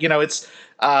 It's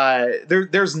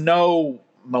there's no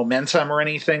momentum or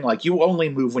anything. Like, you only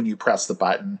move when you press the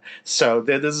button, so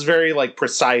this is very like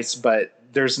precise, but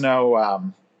there's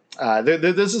no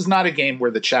this is not a game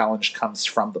where the challenge comes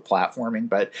from the platforming,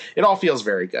 but it all feels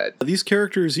very good. These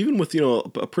characters, even with, you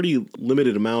know, a pretty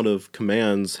limited amount of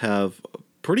commands, have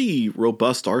pretty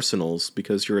robust arsenals,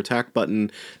 because your attack button,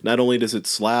 not only does it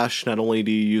slash, not only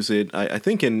do you use it, I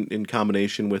think in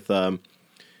combination with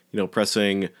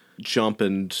pressing jump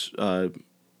and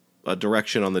a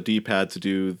direction on the D-pad to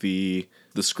do the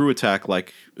screw attack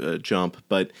like jump,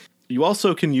 but you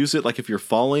also can use it, like if you're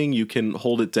falling, you can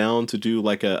hold it down to do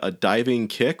like a diving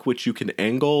kick, which you can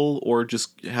angle or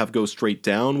just have go straight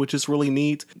down, which is really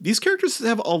neat. These characters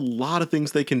have a lot of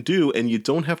things they can do, and you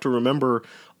don't have to remember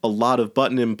a lot of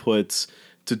button inputs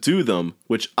to do them,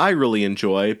 which I really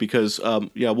enjoy, because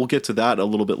we'll get to that a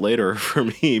little bit later for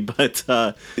me, but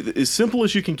as simple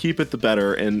as you can keep it, the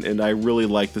better, and I really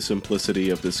like the simplicity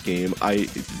of this game.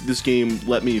 This game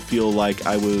let me feel like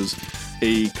I was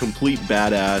a complete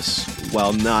badass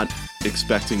while not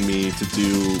expecting me to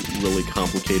do really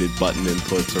complicated button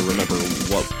inputs or remember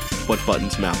what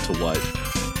buttons map to what.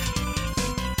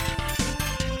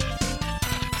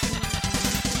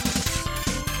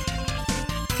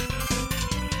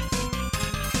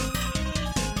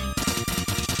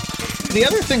 The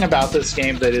other thing about this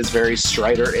game that is very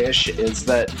Strider-ish is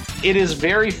that it is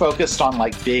very focused on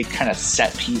like big kind of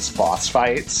set-piece boss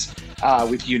fights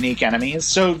with unique enemies.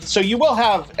 So you will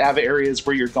have areas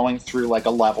where you're going through like a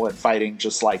level and fighting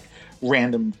just like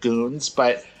random goons,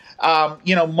 but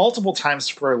multiple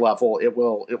times per level it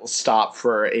will stop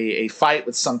for a fight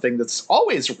with something that's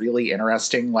always really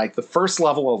interesting. Like the first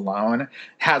level alone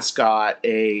has got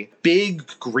a big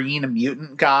green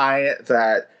mutant guy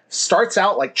that starts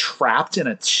out like trapped in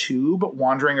a tube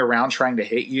wandering around trying to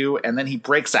hit you, and then he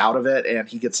breaks out of it and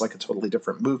he gets like a totally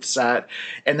different moveset.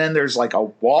 And then there's like a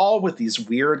wall with these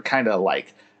weird kind of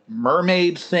like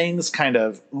mermaid things kind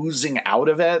of oozing out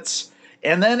of it.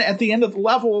 And then at the end of the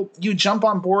level, you jump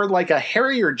on board like a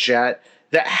Harrier jet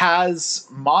that has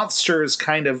monsters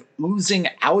kind of oozing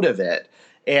out of it.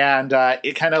 And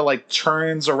it kind of like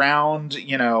turns around,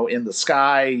 in the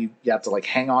sky. You have to like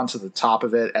hang on to the top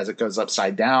of it as it goes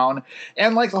upside down.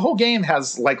 And like the whole game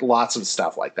has like lots of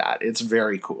stuff like that. It's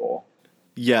very cool.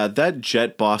 Yeah, that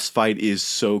jet boss fight is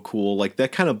so cool. Like,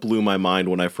 that kind of blew my mind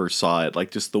when I first saw it. Like,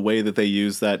 just the way that they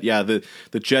use that. Yeah, the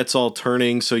jet's all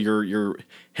turning, so you're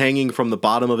hanging from the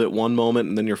bottom of it one moment,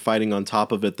 and then you're fighting on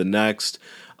top of it the next.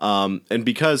 And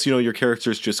because, your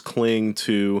characters just cling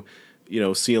to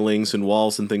ceilings and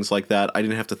walls and things like that, I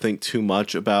didn't have to think too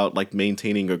much about like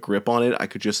maintaining a grip on it. I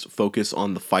could just focus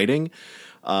on the fighting,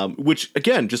 which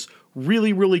again, just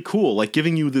really, really cool. Like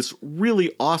giving you this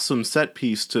really awesome set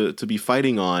piece to be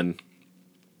fighting on,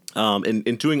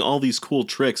 and doing all these cool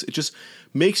tricks. It just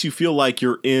makes you feel like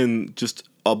you're in just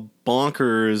a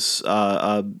bonkers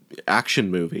action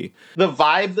movie. The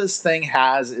vibe this thing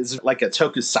has is like a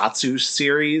tokusatsu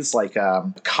series, like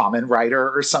a Kamen Rider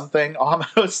or something.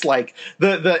 Almost like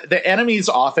the enemies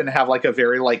often have like a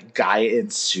very like guy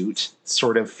in suit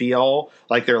sort of feel,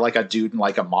 like they're like a dude in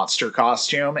like a monster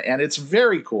costume, and it's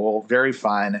very cool, very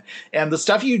fun. And the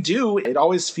stuff you do, it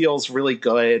always feels really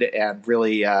good and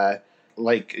really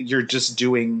like you're just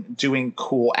doing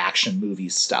cool action movie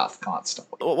stuff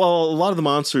constantly. Well, a lot of the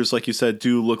monsters, like you said,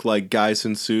 do look like guys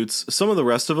in suits. Some of the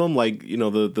rest of them, like,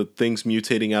 the things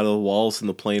mutating out of the walls and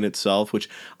the plane itself, which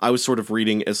I was sort of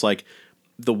reading as like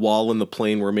the wall and the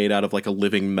plane were made out of like a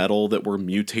living metal that were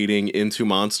mutating into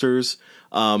monsters.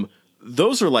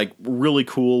 Those are like really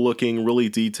cool looking, really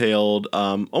detailed,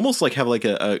 almost like have like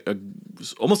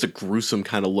almost a gruesome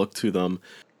kind of look to them.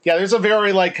 Yeah, there's a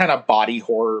very like kind of body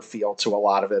horror feel to a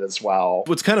lot of it as well.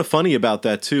 What's kind of funny about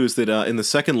that too is that in the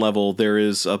second level there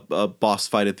is a boss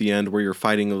fight at the end where you're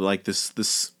fighting like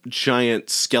this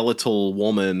giant skeletal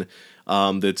woman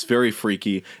that's very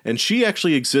freaky, and she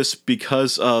actually exists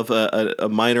because of a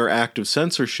minor act of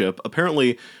censorship.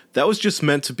 Apparently, that was just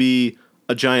meant to be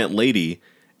a giant lady.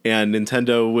 And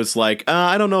Nintendo was like,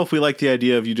 I don't know if we like the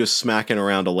idea of you just smacking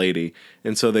around a lady.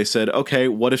 And so they said, okay,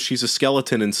 what if she's a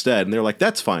skeleton instead? And they're like,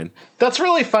 that's fine. That's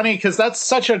really funny because that's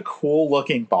such a cool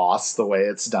looking boss the way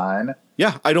it's done.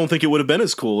 Yeah, I don't think it would have been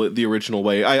as cool the original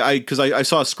way. Because I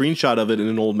saw a screenshot of it in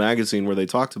an old magazine where they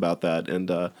talked about that.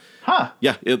 And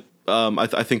yeah,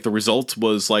 I think the result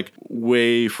was like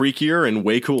way freakier and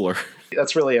way cooler.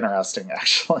 That's really interesting,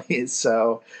 actually.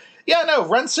 So... yeah, no,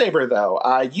 Run Saber, though,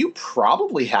 you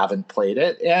probably haven't played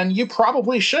it, and you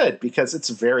probably should, because it's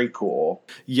very cool.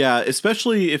 Yeah,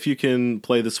 especially if you can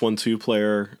play this one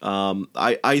two-player.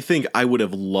 I think I would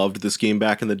have loved this game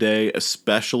back in the day,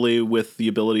 especially with the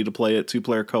ability to play it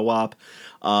two-player co-op.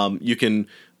 You can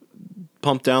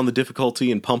pump down the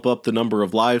difficulty and pump up the number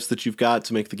of lives that you've got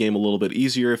to make the game a little bit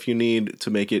easier if you need,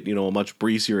 to make it, a much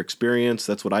breezier experience.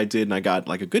 That's what I did, and I got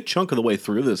like a good chunk of the way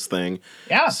through this thing.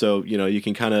 Yeah. So, you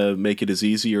can kind of make it as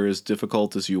easy or as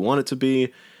difficult as you want it to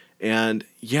be. And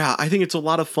yeah, I think it's a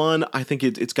lot of fun. I think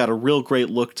it's got a real great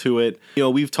look to it.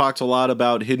 We've talked a lot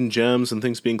about hidden gems and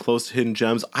things being close to hidden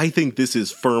gems. I think this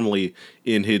is firmly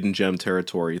in hidden gem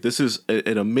territory. This is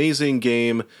an amazing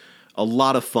game. A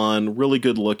lot of fun, really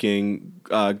good looking,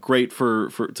 great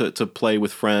to play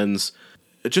with friends.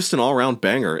 Just an all-around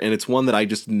banger, and it's one that I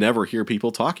just never hear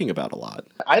people talking about a lot.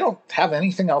 I don't have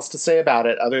anything else to say about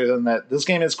it other than that this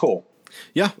game is cool.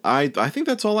 Yeah, I think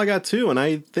that's all I got too, and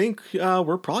I think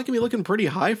we're probably gonna be looking pretty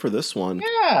high for this one.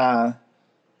 Yeah.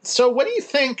 So what do you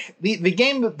think the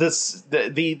game that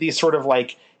the sort of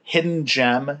like hidden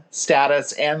gem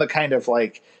status and the kind of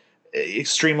like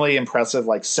extremely impressive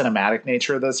like cinematic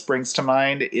nature of this brings to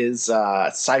mind is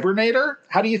Cybernator?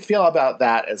 How do you feel about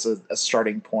that as a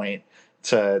starting point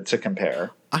to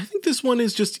compare? I think this one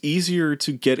is just easier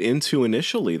to get into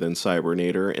initially than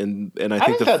Cybernator, and I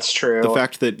think that's true. The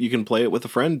fact that you can play it with a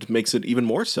friend makes it even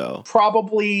more so.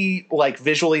 Probably like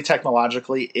visually,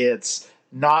 technologically, it's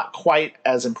not quite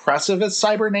as impressive as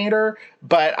Cybernator,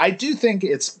 but I do think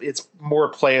it's more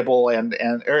playable and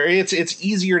it's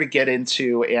easier to get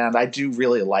into, and I do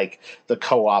really like the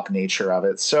co-op nature of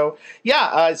it. So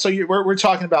yeah, we're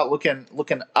talking about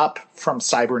looking up from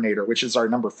Cybernator, which is our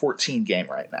number 14 game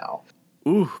right now.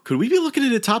 Ooh, could we be looking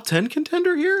at a top 10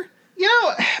 contender here?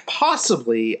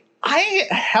 Possibly. I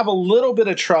have a little bit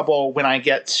of trouble when I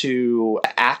get to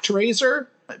ActRaiser,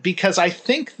 because I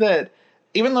think that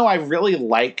even though I really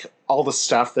like all the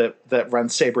stuff that Run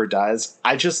Saber does,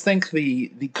 I just think the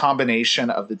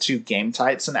combination of the two game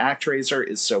types in ActRaiser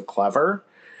is so clever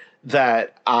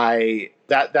that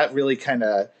that really kind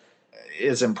of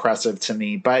is impressive to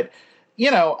me. But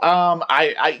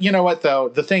I you know what though,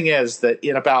 the thing is that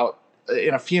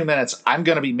in a few minutes, I'm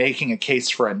going to be making a case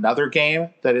for another game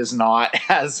that is not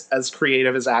as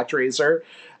creative as ActRaiser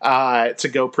to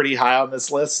go pretty high on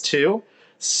this list too.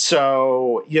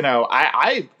 So,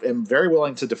 I am very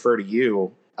willing to defer to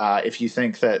you if you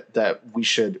think that we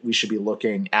should be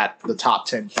looking at the top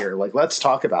 10 here. Like, let's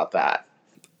talk about that.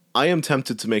 I am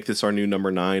tempted to make this our new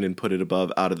number 9 and put it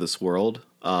above Out of This World.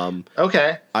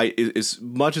 Okay. As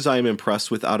much as I am impressed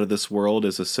with Out of This World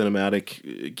as a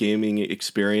cinematic gaming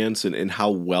experience and how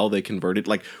well they converted,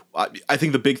 like I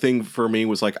think the big thing for me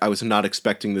was like I was not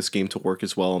expecting this game to work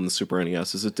as well on the Super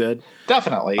NES as it did.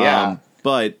 Definitely, yeah.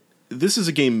 But this is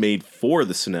a game made for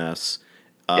the SNES.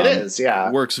 It is, yeah.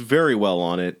 It works very well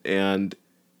on it, and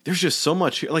there's just so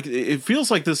much. Like it feels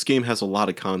like this game has a lot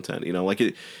of content. You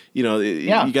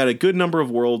got a good number of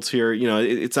worlds here.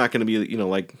 It's not going to be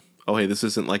like, oh hey, this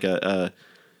isn't like the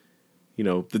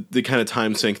kind of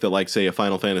time sink that like say a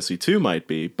Final Fantasy II might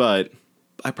be. But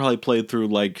I probably played through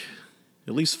like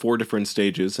at least 4 different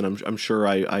stages, and I'm sure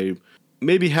I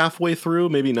maybe halfway through,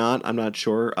 maybe not. I'm not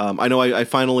sure. I know I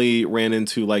finally ran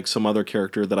into like some other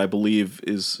character that I believe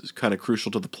is kind of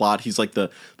crucial to the plot. He's like the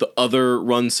other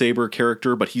Run Saber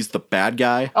character, but he's the bad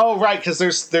guy. Oh, right, because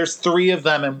there's 3 of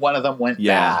them, and one of them went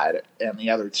bad, and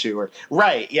the other 2 are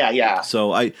right. Yeah.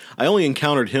 So I only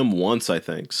encountered him once, I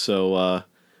think. So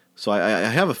I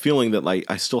have a feeling that like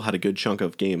I still had a good chunk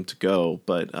of game to go,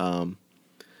 but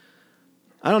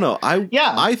I don't know.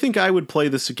 I think I would play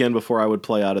this again before I would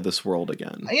play Out of This World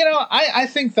again. I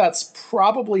think that's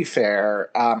probably fair.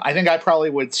 I think I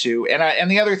probably would too. And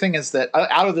the other thing is that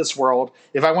Out of This World,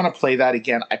 if I want to play that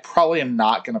again, I probably am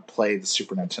not going to play the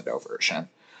Super Nintendo version.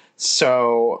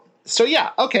 So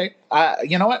yeah, okay.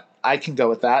 You know what? I can go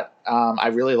with that. I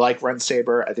really like Run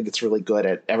Saber. I think it's really good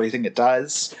at everything it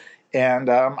does. And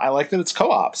I like that it's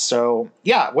co-op. So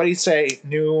yeah, what do you say?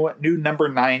 New number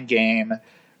 9 game,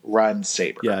 Run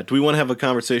Saber. Yeah. Do we want to have a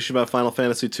conversation about Final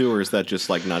Fantasy II, or is that just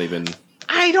like not even?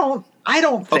 I don't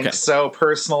think so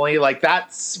personally. Like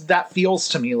that feels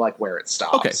to me like where it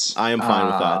stops. Okay, I am fine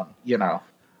with that.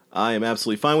 I am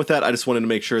absolutely fine with that. I just wanted to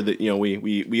make sure that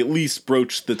we at least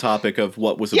broached the topic of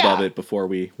what was above it before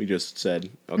we just said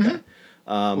okay.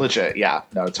 Legit, yeah,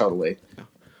 no, totally.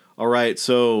 All right,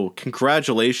 so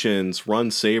congratulations,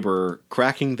 Run Saber,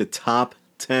 cracking the top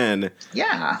 10.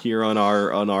 Yeah. Here on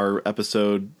our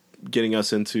episode, getting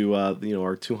us into our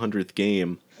 200th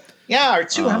game. Yeah, our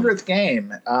 200th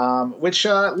game. Which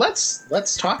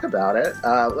let's talk about it.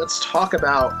 Let's talk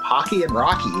about Pocky and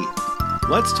Rocky.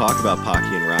 Let's talk about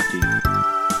Pocky and Rocky.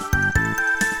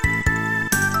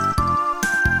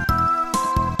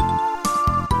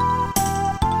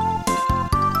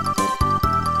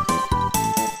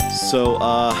 So,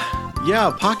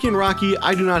 Pocky and Rocky,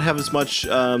 I do not have as much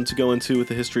to go into with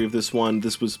the history of this one.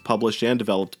 This was published and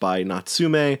developed by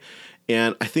Natsume,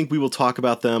 and I think we will talk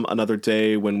about them another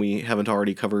day when we haven't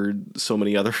already covered so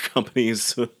many other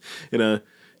companies in a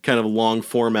kind of long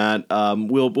format.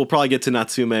 We'll probably get to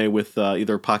Natsume with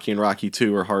either Pocky and Rocky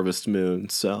 2 or Harvest Moon.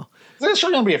 So there's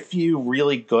sure going to be a few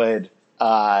really good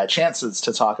chances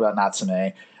to talk about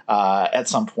Natsume at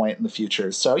some point in the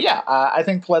future. So yeah, I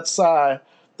think let's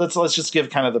just give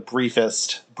kind of the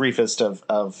briefest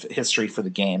of history for the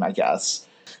game, I guess.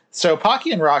 So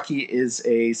Pocky and Rocky is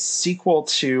a sequel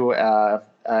to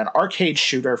an arcade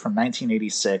shooter from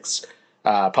 1986,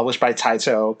 published by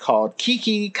Taito, called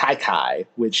Kiki Kai Kai,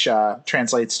 which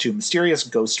translates to Mysterious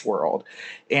Ghost World.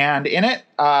 And in it,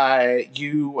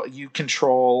 you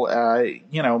control,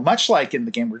 much like in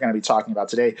the game we're going to be talking about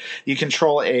today, you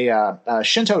control a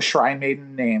Shinto shrine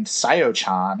maiden named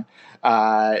Sayo-chan,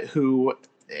 who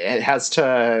it has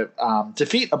to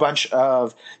defeat a bunch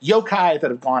of yokai that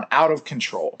have gone out of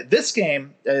control. This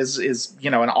game is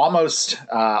an almost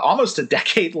a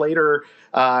decade later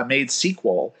made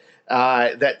sequel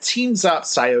that teams up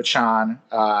Sayo-chan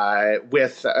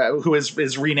with who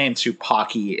is renamed to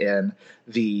Pocky in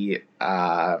the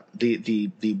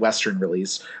Western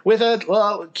release, with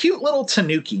a cute little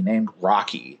tanuki named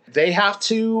Rocky. They have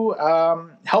to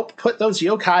help put those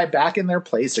yokai back in their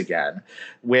place again,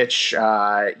 which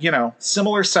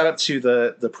similar setup to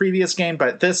the previous game,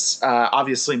 but this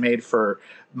obviously made for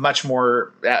much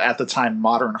more at the time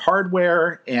modern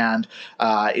hardware, and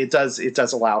it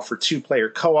does allow for 2-player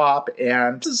co-op.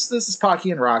 And this is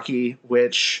Pocky and Rocky,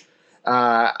 which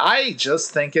I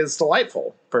just think is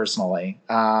delightful personally.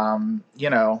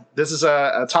 This is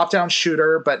a top-down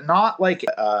shooter, but not like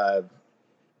a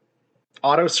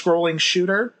auto-scrolling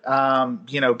shooter.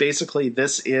 Basically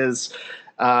this is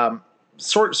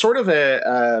sort of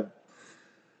a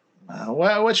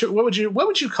what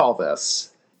would you call this?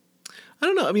 I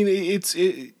don't know. I mean,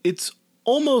 it's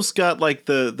almost got like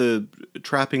the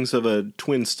trappings of a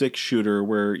twin stick shooter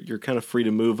where you're kind of free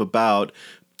to move about,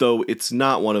 though it's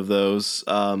not one of those.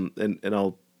 And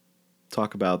I'll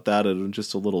talk about that in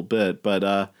just a little bit.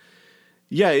 But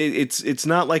it's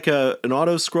not like an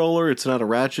auto scroller. It's not a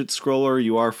ratchet scroller.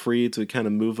 You are free to kind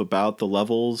of move about the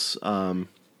levels.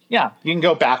 Yeah, you can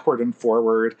go backward and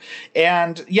forward.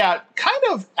 And yeah, kind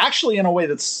of actually in a way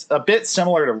that's a bit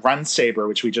similar to Run Saber,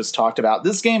 which we just talked about.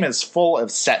 This game is full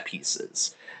of set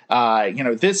pieces.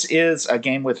 This is a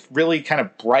game with really kind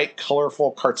of bright,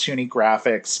 colorful, cartoony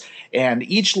graphics. And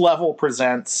each level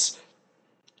presents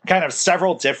kind of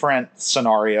several different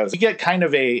scenarios. You get kind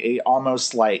of a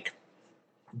almost like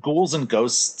Ghouls and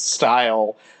Ghosts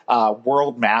style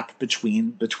world map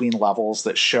between levels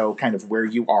that show kind of where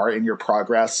you are in your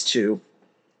progress to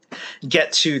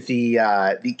get to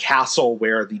the castle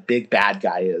where the big bad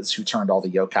guy is, who turned all the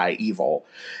yokai evil,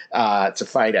 to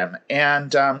fight him.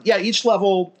 And each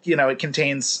level, it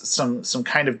contains some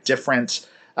kind of different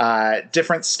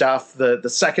stuff. The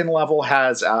second level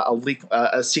has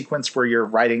a sequence where you're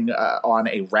riding on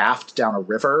a raft down a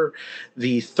river.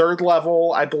 The third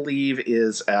level, I believe,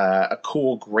 is a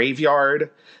cool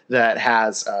graveyard that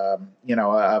has a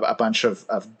bunch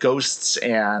of ghosts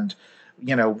and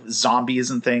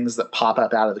zombies and things that pop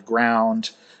up out of the ground.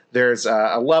 There's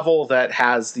a level that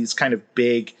has these kind of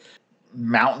big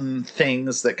mountain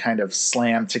things that kind of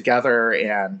slam together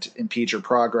and impede your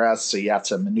progress. So you have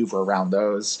to maneuver around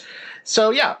those. So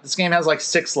yeah, this game has like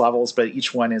 6 levels, but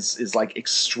each one is like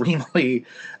extremely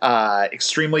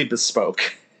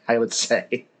bespoke, I would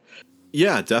say.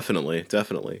 Yeah, definitely.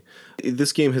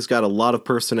 This game has got a lot of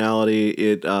personality.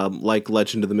 It, like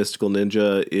Legend of the Mystical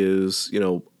Ninja, is,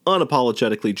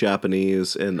 unapologetically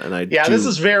Japanese, and this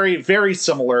is very, very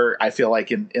similar, I feel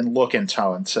like, in look and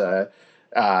tone to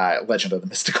Legend of the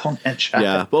Mystical Ninja.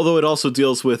 Yeah, although it also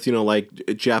deals with, like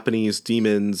Japanese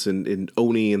demons and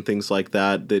Oni and things like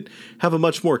that have a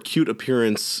much more cute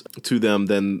appearance to them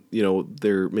than,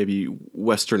 their maybe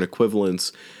Western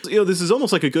equivalents. This is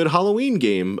almost like a good Halloween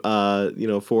game,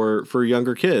 for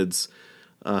younger kids.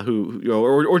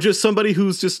 Or just somebody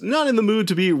who's just not in the mood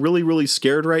to be really, really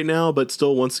scared right now, but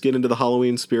still wants to get into the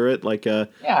Halloween spirit, like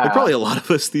probably a lot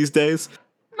of us these days.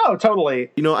 No,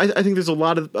 totally. I think there's a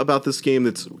lot about this game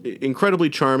that's incredibly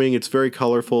charming. It's very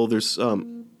colorful. There's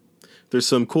some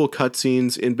cool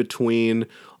cutscenes in between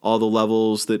all the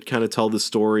levels that kind of tell the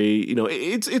story.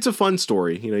 It's a fun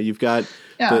story. You've got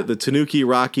the Tanuki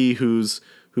Rocky, who's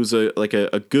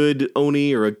a good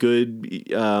Oni, or a good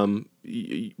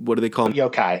what do they call him?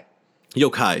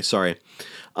 Yokai, sorry.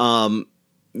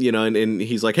 And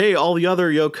he's like, hey, all the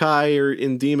other yokai or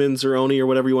in demons or Oni or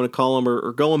whatever you want to call them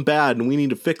are going bad, and we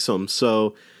need to fix them.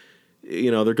 So,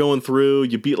 they're going through,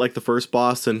 you beat like the first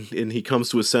boss, and he comes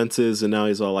to his senses, and now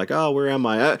he's all like, oh, where am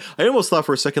I? I almost thought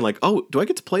for a second, like, oh, do I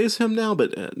get to play as him now?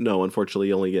 But no, unfortunately,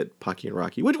 you only get Pocky and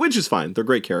Rocky, which is fine. They're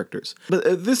great characters.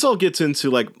 But this all gets into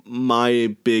like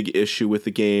my big issue with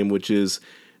the game, which is,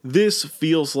 this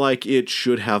feels like it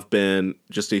should have been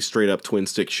just a straight-up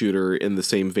twin-stick shooter in the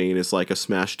same vein as like a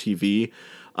Smash TV.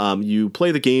 You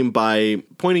play the game by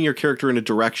pointing your character in a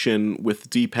direction with the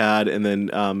D-pad, and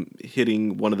then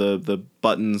hitting one of the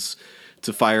buttons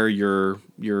to fire your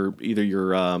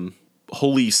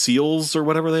holy seals or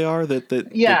whatever they are that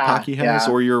Pocky has,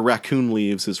 or your raccoon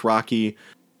leaves as Rocky.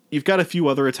 You've got a few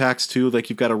other attacks too, like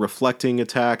you've got a reflecting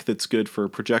attack that's good for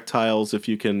projectiles if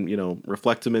you can,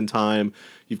 reflect them in time.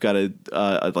 You've got a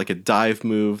dive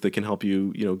move that can help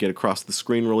you, get across the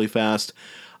screen really fast.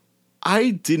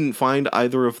 I didn't find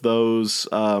either of those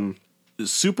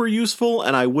super useful,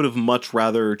 and I would have much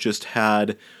rather just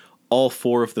had all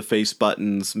 4 of the face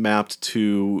buttons mapped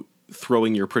to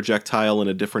throwing your projectile in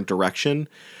a different direction,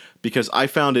 because I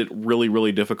found it really,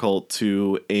 really difficult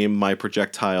to aim my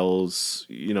projectiles,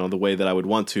 the way that I would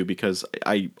want to, because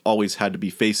I always had to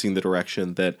be facing the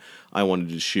direction that I wanted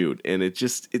to shoot. And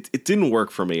it didn't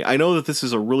work for me. I know that this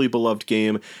is a really beloved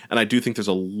game, and I do think there's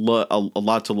a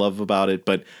lot to love about it,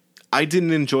 but I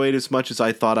didn't enjoy it as much as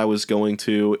I thought I was going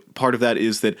to. Part of that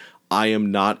is that I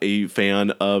am not a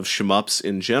fan of shmups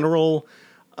in general.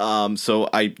 So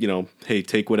I, hey,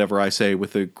 take whatever I say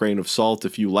with a grain of salt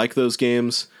if you like those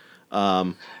games.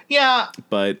 But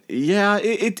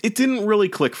it didn't really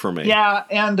click for me. Yeah.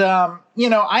 And,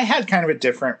 I had kind of a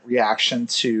different reaction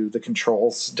to the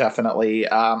controls. Definitely.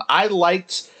 I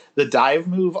liked the dive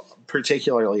move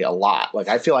particularly a lot. Like,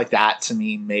 I feel like that to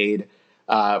me made,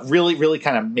 really, really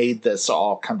kind of made this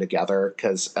all come together.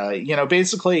 Cause,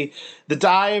 basically the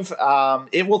dive,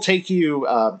 it will take you,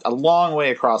 a long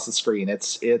way across the screen.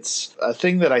 It's a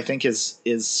thing that I think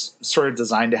is sort of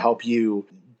designed to help you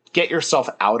get yourself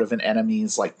out of an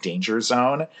enemy's like danger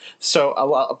zone. So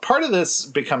a part of this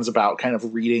becomes about kind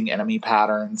of reading enemy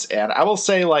patterns. And I will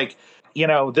say, like,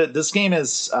 this game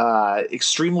is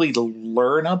extremely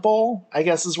learnable, I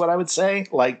guess is what I would say.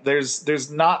 Like there's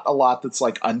not a lot that's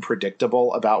like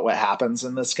unpredictable about what happens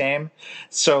in this game.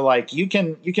 So like you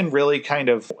can really kind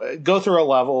of go through a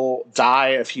level,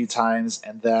 die a few times,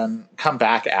 and then come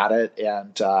back at it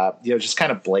and just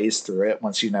kind of blaze through it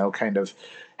once kind of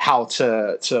how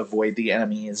to avoid the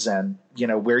enemies and,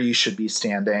 where you should be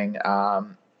standing.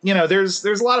 There's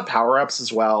a lot of power-ups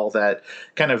as well that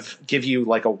kind of give you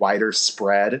like a wider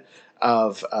spread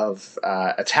of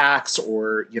attacks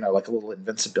or, like a little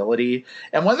invincibility.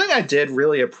 And one thing I did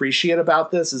really appreciate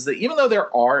about this is that even though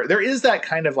there is that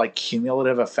kind of like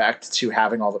cumulative effect to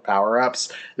having all the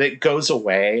power-ups that goes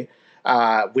away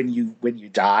when you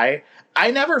die, I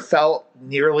never felt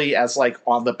nearly as like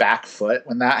on the back foot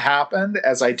when that happened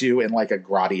as I do in like a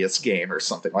Gradius game or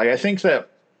something. Like I think that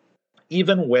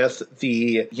even with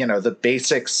the, the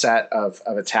basic set of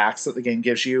attacks that the game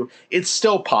gives you, it's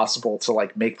still possible to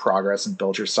like make progress and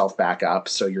build yourself back up.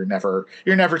 So you're never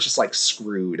just like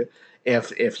screwed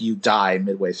if you die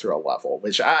midway through a level,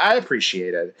 which I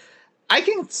appreciated. I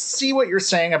can see what you're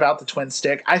saying about the twin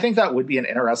stick. I think that would be an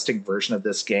interesting version of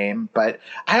this game, but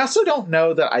I also don't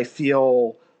know that I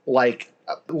feel like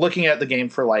looking at the game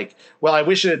for like, well, I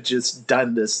wish it had just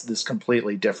done this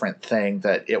completely different thing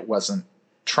that it wasn't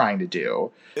trying to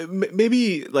do.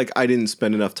 Maybe like I didn't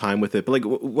spend enough time with it, but like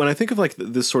when I think of like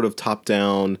this sort of top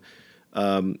down,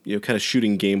 kind of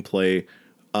shooting gameplay,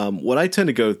 what I tend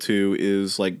to go to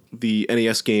is like the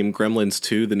NES game Gremlins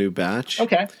 2, The New Batch.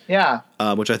 Okay, yeah.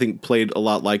 Which I think played a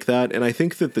lot like that. And I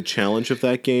think that the challenge of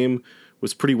that game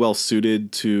was pretty well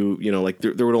suited to, like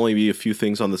there would only be a few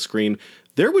things on the screen.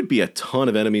 There would be a ton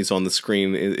of enemies on the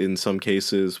screen in some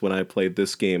cases when I played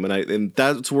this game. And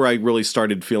that's where I really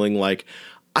started feeling like,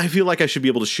 I feel like I should be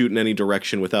able to shoot in any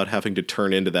direction without having to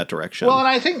turn into that direction. Well, and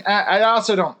I think, I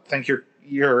also don't think you're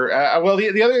well,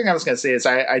 the other thing I was going to say is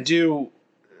I do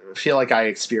feel like I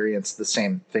experienced the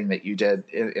same thing that you did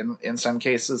in some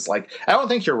cases. Like, I don't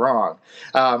think you're wrong.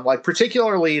 Like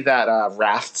particularly that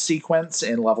raft sequence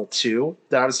in level 2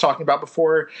 that I was talking about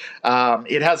before.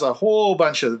 It has a whole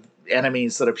bunch of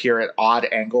enemies that appear at odd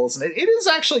angles, and it is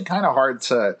actually kind of hard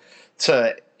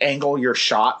to angle your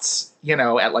shots,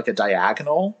 at like a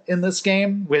diagonal in this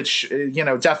game, which,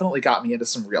 definitely got me into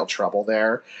some real trouble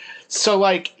there. So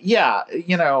like, yeah,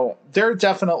 there are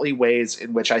definitely ways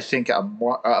in which I think a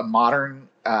modern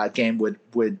game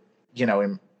would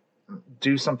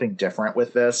do something different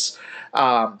with this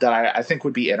that I think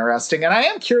would be interesting. And I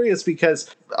am curious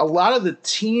because a lot of the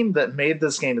team that made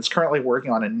this game is currently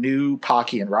working on a new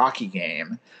Pocky and Rocky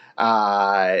game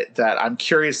that I'm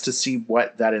curious to see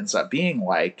what that ends up being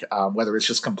like, whether it's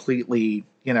just completely,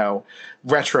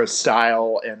 retro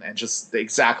style and just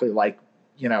exactly like,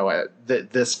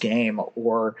 this game,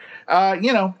 or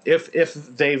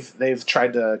if they've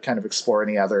tried to kind of explore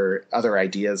any other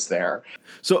ideas there.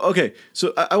 So okay,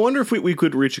 so I wonder if we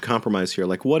could reach a compromise here.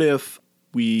 Like, what if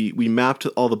we mapped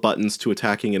all the buttons to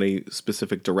attacking in a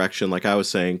specific direction, like I was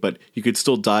saying, but you could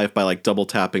still dive by like double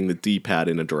tapping the D-pad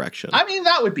in a direction? I mean,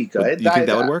 that would be good. You think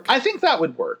that would work? I think that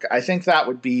would work. I think that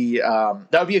would be a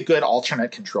good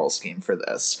alternate control scheme for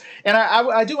this. And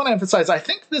I do want to emphasize, I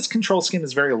think this control scheme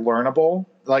is very learnable.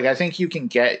 Like, I think you can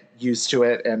get used to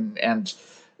it,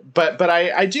 but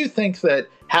I do think that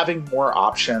having more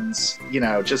options,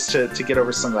 just to get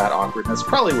over some of that awkwardness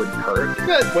probably wouldn't hurt.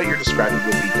 But what you're describing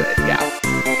would be good, yeah.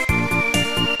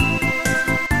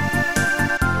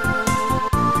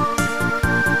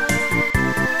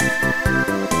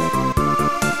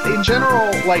 In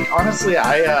general, like, honestly,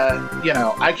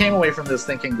 I came away from this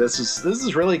thinking this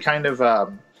is really kind of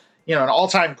an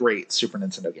all-time great Super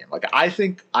Nintendo game. Like, I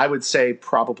think I would say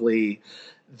probably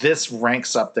this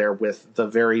ranks up there with the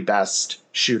very best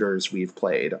shooters we've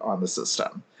played on the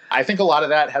system. I think a lot of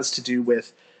that has to do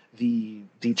with the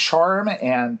charm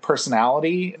and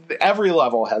personality. Every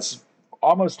level has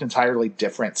almost entirely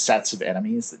different sets of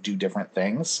enemies that do different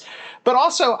things. But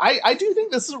also, I do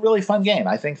think this is a really fun game.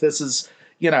 I think this is,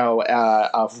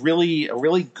 a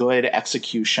really good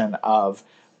execution of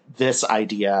this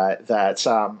idea that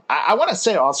I want to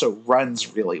say also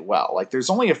runs really well. Like, there's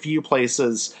only a few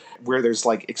places where there's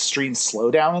like extreme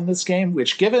slowdown in this game,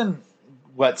 which, given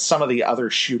what some of the other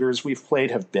shooters we've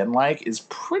played have been like, is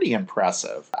pretty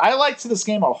impressive. I liked this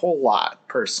game a whole lot,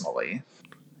 personally.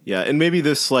 Yeah, and maybe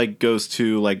this like goes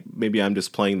to like, maybe I'm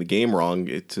just playing the game wrong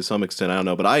to some extent, I don't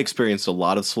know, but I experienced a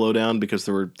lot of slowdown because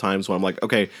there were times when I'm like,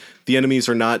 okay, the enemies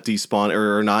are not despawn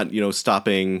or are not,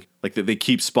 stopping, like they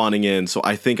keep spawning in, so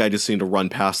I think I just need to run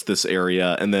past this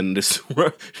area, and then just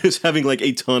having like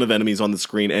a ton of enemies on the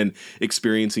screen and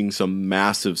experiencing some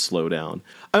massive slowdown.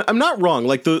 I'm not wrong,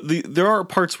 like there are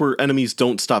parts where enemies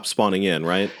don't stop spawning in,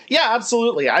 right? Yeah,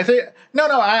 absolutely. I think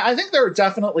there are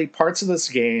definitely parts of this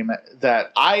game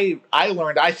that I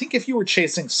learned. I think if you were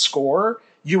chasing score,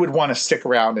 you would want to stick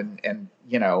around and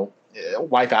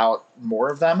wipe out more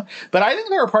of them. But I think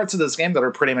there are parts of this game that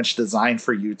are pretty much designed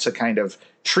for you to kind of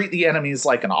treat the enemies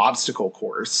like an obstacle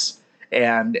course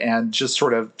and just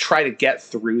sort of try to get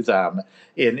through them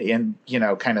in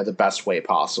kind of the best way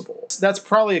possible. That's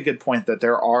probably a good point, that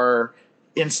there are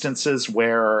instances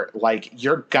where like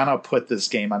you're gonna put this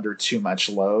game under too much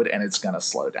load and it's gonna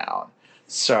slow down.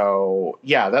 So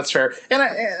yeah, that's fair. And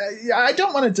I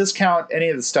don't want to discount any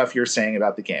of the stuff you're saying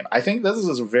about the game. I think this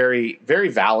is a very, very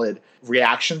valid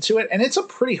reaction to it, and it's a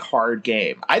pretty hard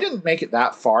game. I didn't make it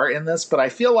that far in this, but I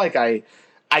feel like I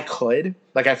could.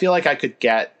 Like, I feel like I could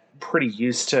get pretty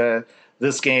used to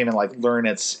this game and like learn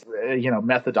its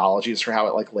methodologies for how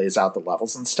it like lays out the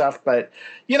levels and stuff. But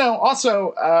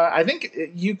also I think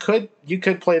you could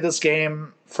play this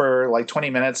game for like 20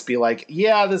 minutes, be like,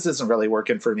 yeah, this isn't really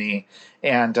working for me,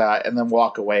 and then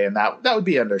walk away, and that would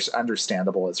be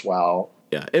understandable as well.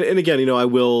 Yeah, and again, I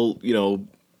will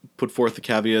put forth the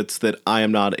caveats that I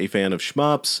am not a fan of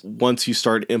shmups. Once you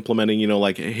start implementing,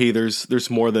 like, hey, there's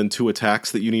more than 2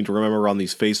 attacks that you need to remember on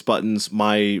these face buttons,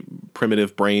 my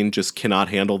primitive brain just cannot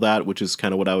handle that, which is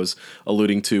kind of what I was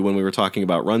alluding to when we were talking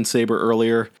about Run Saber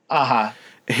earlier. Uh-huh.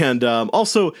 And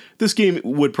also, this game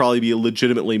would probably be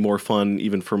legitimately more fun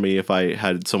even for me if I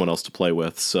had someone else to play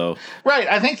with. So right,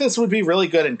 I think this would be really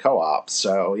good in co-op.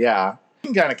 So yeah,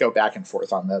 you can kind of go back and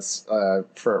forth on this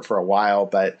for a while,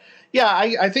 but yeah,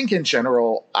 I think in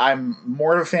general I'm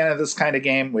more of a fan of this kind of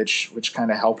game, which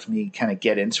kind of helped me kind of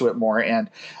get into it more. And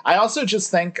I also just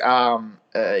think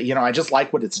I just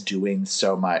like what it's doing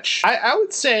so much. I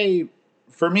would say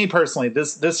for me personally,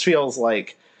 this feels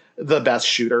like the best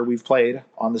shooter we've played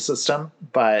on the system,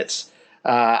 but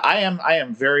I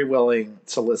am very willing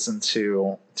to listen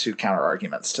to counter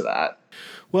arguments to that.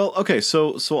 Well, okay,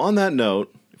 so on that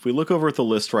note, if we look over at the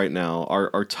list right now,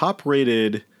 our top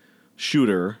rated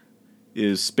shooter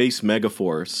is Space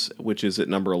Megaforce, which is at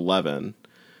number 11.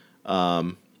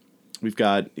 We've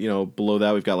got, below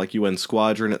that we've got like UN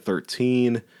Squadron at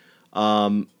 13.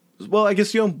 Well, I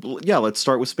guess, let's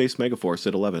start with Space Megaforce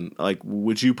at 11. Like,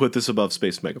 would you put this above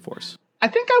Space Megaforce? I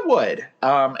think I would.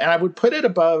 And I would put it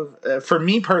above, for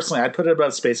me personally, I'd put it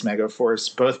above Space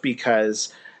Megaforce, both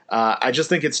because I just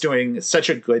think it's doing such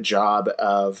a good job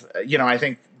of, I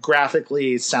think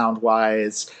graphically,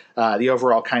 sound-wise, the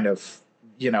overall kind of,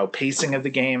 pacing of the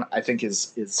game, I think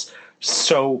is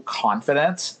so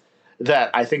confident that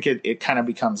I think it kind of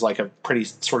becomes like a pretty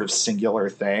sort of singular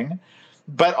thing.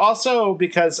 But also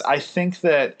because I think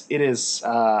that it is,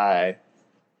 a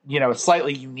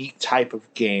slightly unique type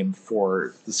of game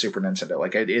for the Super Nintendo.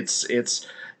 Like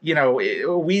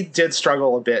we did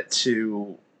struggle a bit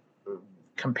to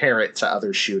compare it to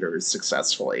other shooters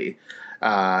successfully.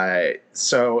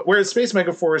 So whereas Space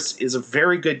Megaforce is a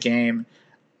very good game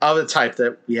of the type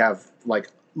that we have like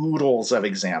oodles of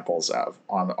examples of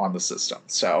on the system.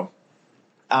 So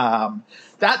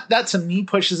that to me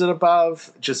pushes it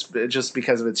above just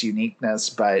because of its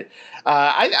uniqueness. But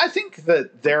I think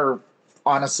that they're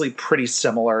honestly pretty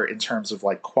similar in terms of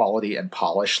like quality and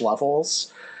polish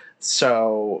levels.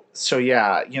 So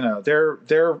yeah, they're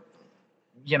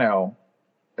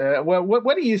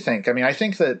what do you think? I mean, I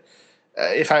think that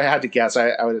if I had to guess,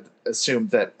 I would assume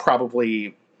that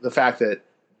probably the fact that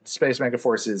Space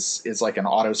Megaforce is like an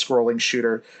auto-scrolling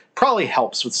shooter probably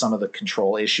helps with some of the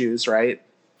control issues, right?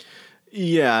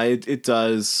 Yeah, it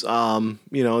does. And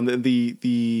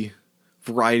the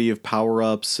variety of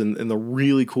power-ups and the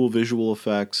really cool visual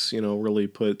effects, really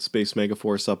put Space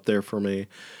Megaforce up there for me.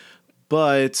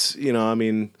 But, Space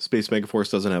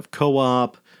Megaforce doesn't have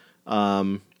co-op.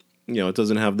 It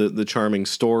doesn't have the charming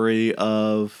story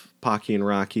of Pocky and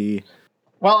Rocky.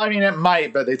 Well, I mean, it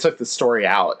might, but they took the story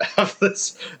out of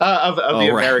this of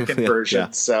the American version. Yeah.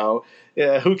 So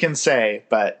who can say?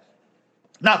 But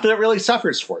not that it really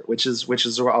suffers for it, which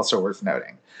is also worth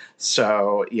noting.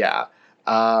 So yeah,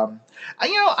 I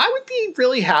would be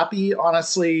really happy,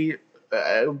 honestly,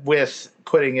 with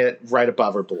putting it right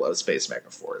above or below Space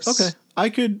Megaforce. Okay, I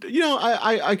could,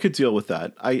 I could deal with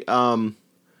that.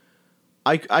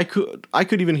 I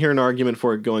could even hear an argument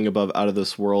for it going above Out of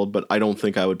This World, but I don't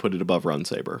think I would put it above Run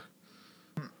Saber.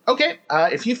 Okay,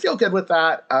 if you feel good with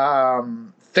that,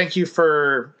 thank you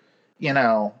for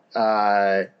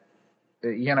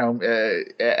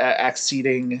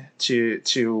acceding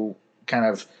to kind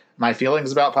of my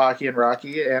feelings about Pocky and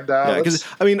Rocky. And because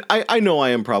I know I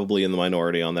am probably in the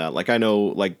minority on that. Like I know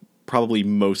like probably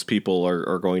most people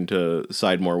are going to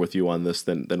side more with you on this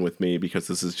than with me because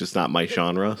this is just not my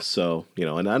genre. So,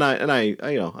 and I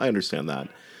understand that.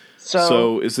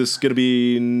 So is this going to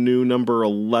be new number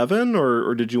 11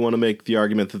 or did you want to make the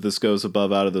argument that this goes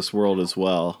above Out of This World as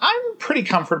well? I'm pretty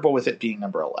comfortable with it being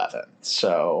number 11.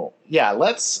 So yeah,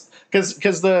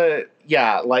 because the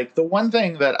one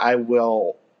thing that I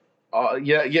will,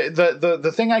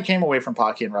 the thing I came away from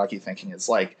Pocky and Rocky thinking is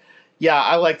like, yeah,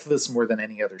 I liked this more than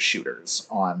any other shooters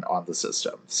on the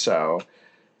system. So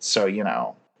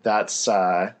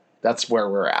that's where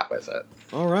we're at with it.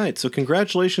 All right. So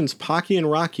congratulations, Pocky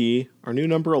and Rocky, our new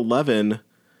number 11.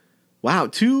 Wow,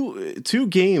 two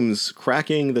games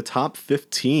cracking the top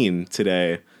 15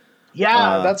 today.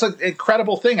 Yeah, that's an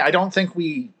incredible thing. I don't think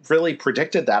we really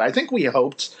predicted that. I think we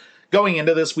hoped going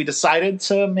into this, we decided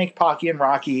to make Pocky and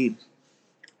Rocky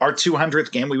our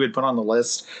 200th game we would put on the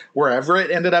list wherever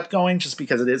it ended up going, just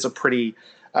because it is a pretty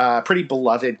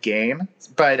beloved game.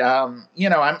 But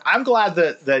I'm glad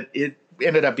that it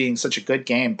ended up being such a good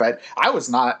game. But I was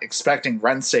not expecting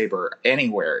Run Saber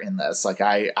anywhere in this. Like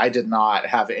I did not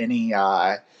have any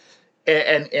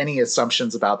and any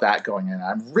assumptions about that going in.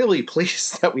 I'm really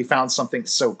pleased that we found something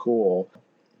so cool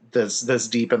this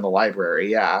deep in the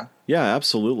library. Yeah. Yeah,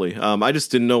 absolutely. I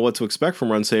just didn't know what to expect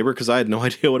from Run Saber because I had no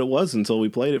idea what it was until we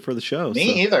played it for the show.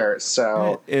 Me either.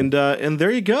 So and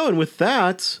there you go. And with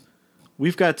that,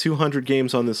 we've got 200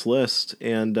 games on this list.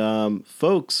 And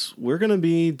folks, we're going to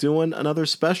be doing another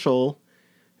special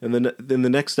in the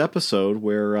next episode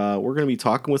where we're going to be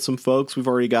talking with some folks. We've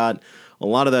already got a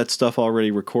lot of that stuff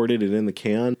already recorded and in the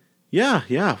can. Yeah.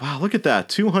 Wow, look at that.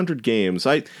 200 games.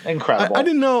 Incredible. I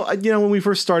didn't know, when we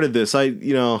first started this,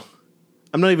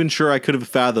 I'm not even sure I could have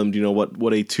fathomed,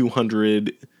 what a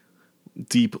 200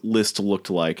 deep list looked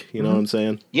like. You know what I'm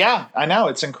saying? Yeah, I know.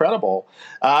 It's incredible.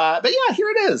 But yeah, here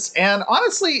it is. And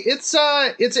honestly, it's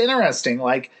interesting.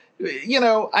 Like,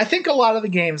 I think a lot of the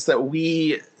games that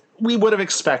we would have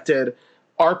expected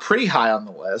are pretty high on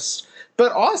the list.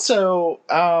 But also,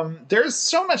 there's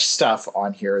so much stuff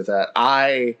on here that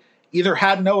I either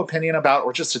had no opinion about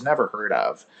or just had never heard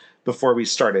of before we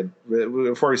started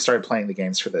playing the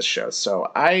games for this show.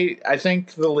 So I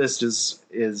think the list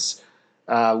is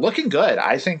looking good.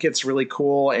 I think it's really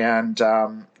cool, and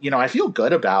I feel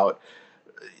good about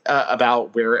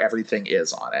where everything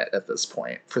is on it at this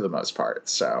point for the most part.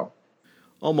 So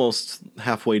almost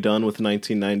halfway done with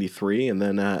 1993, and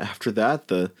then after that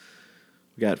we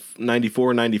got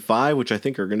 94, 95, which I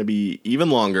think are going to be even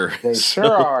longer. They sure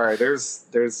are. There's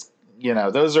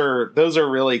those are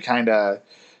really kind of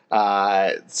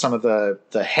some of the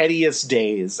headiest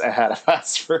days ahead of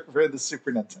us for the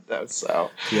Super Nintendo.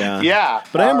 So yeah.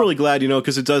 But I am really glad,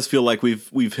 because it does feel like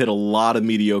we've hit a lot of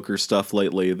mediocre stuff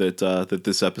lately. That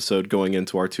this episode going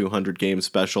into our 200 game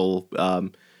special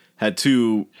had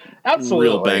two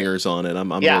real bangers on it.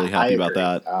 I'm really happy about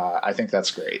that. I think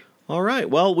that's great. All right.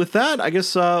 Well, with that, I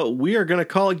guess we are going to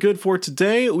call it good for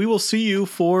today. We will see you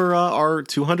for our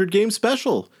 200 game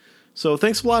special. So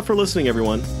thanks a lot for listening,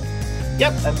 everyone.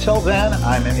 Yep. Until then,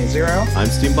 I'm Emmy Zero. I'm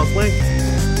Steampunk Link.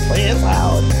 Play it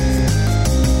loud.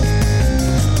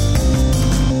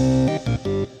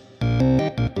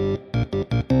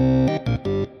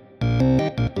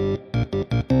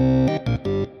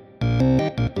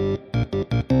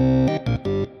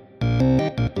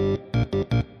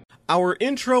 Our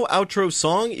intro-outro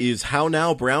song is How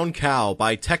Now Brown Cow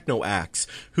by Technoaxe,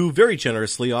 who very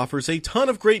generously offers a ton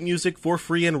of great music for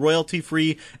free and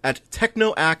royalty-free at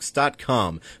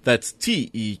technoaxe.com. That's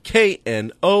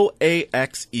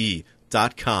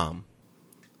TEKNOAXE.com.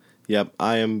 Yep,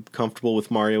 I am comfortable with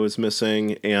Mario is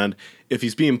missing, and if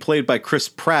he's being played by Chris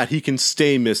Pratt, he can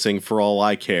stay missing for all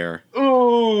I care.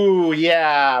 Ooh,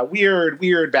 yeah,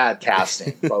 weird bad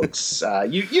casting, folks.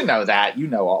 You know that. You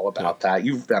know all about that.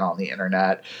 You've been on the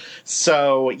internet.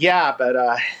 So, yeah, but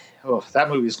that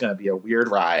movie's going to be a weird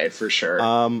ride for sure.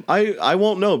 I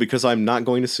won't know because I'm not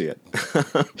going to see it.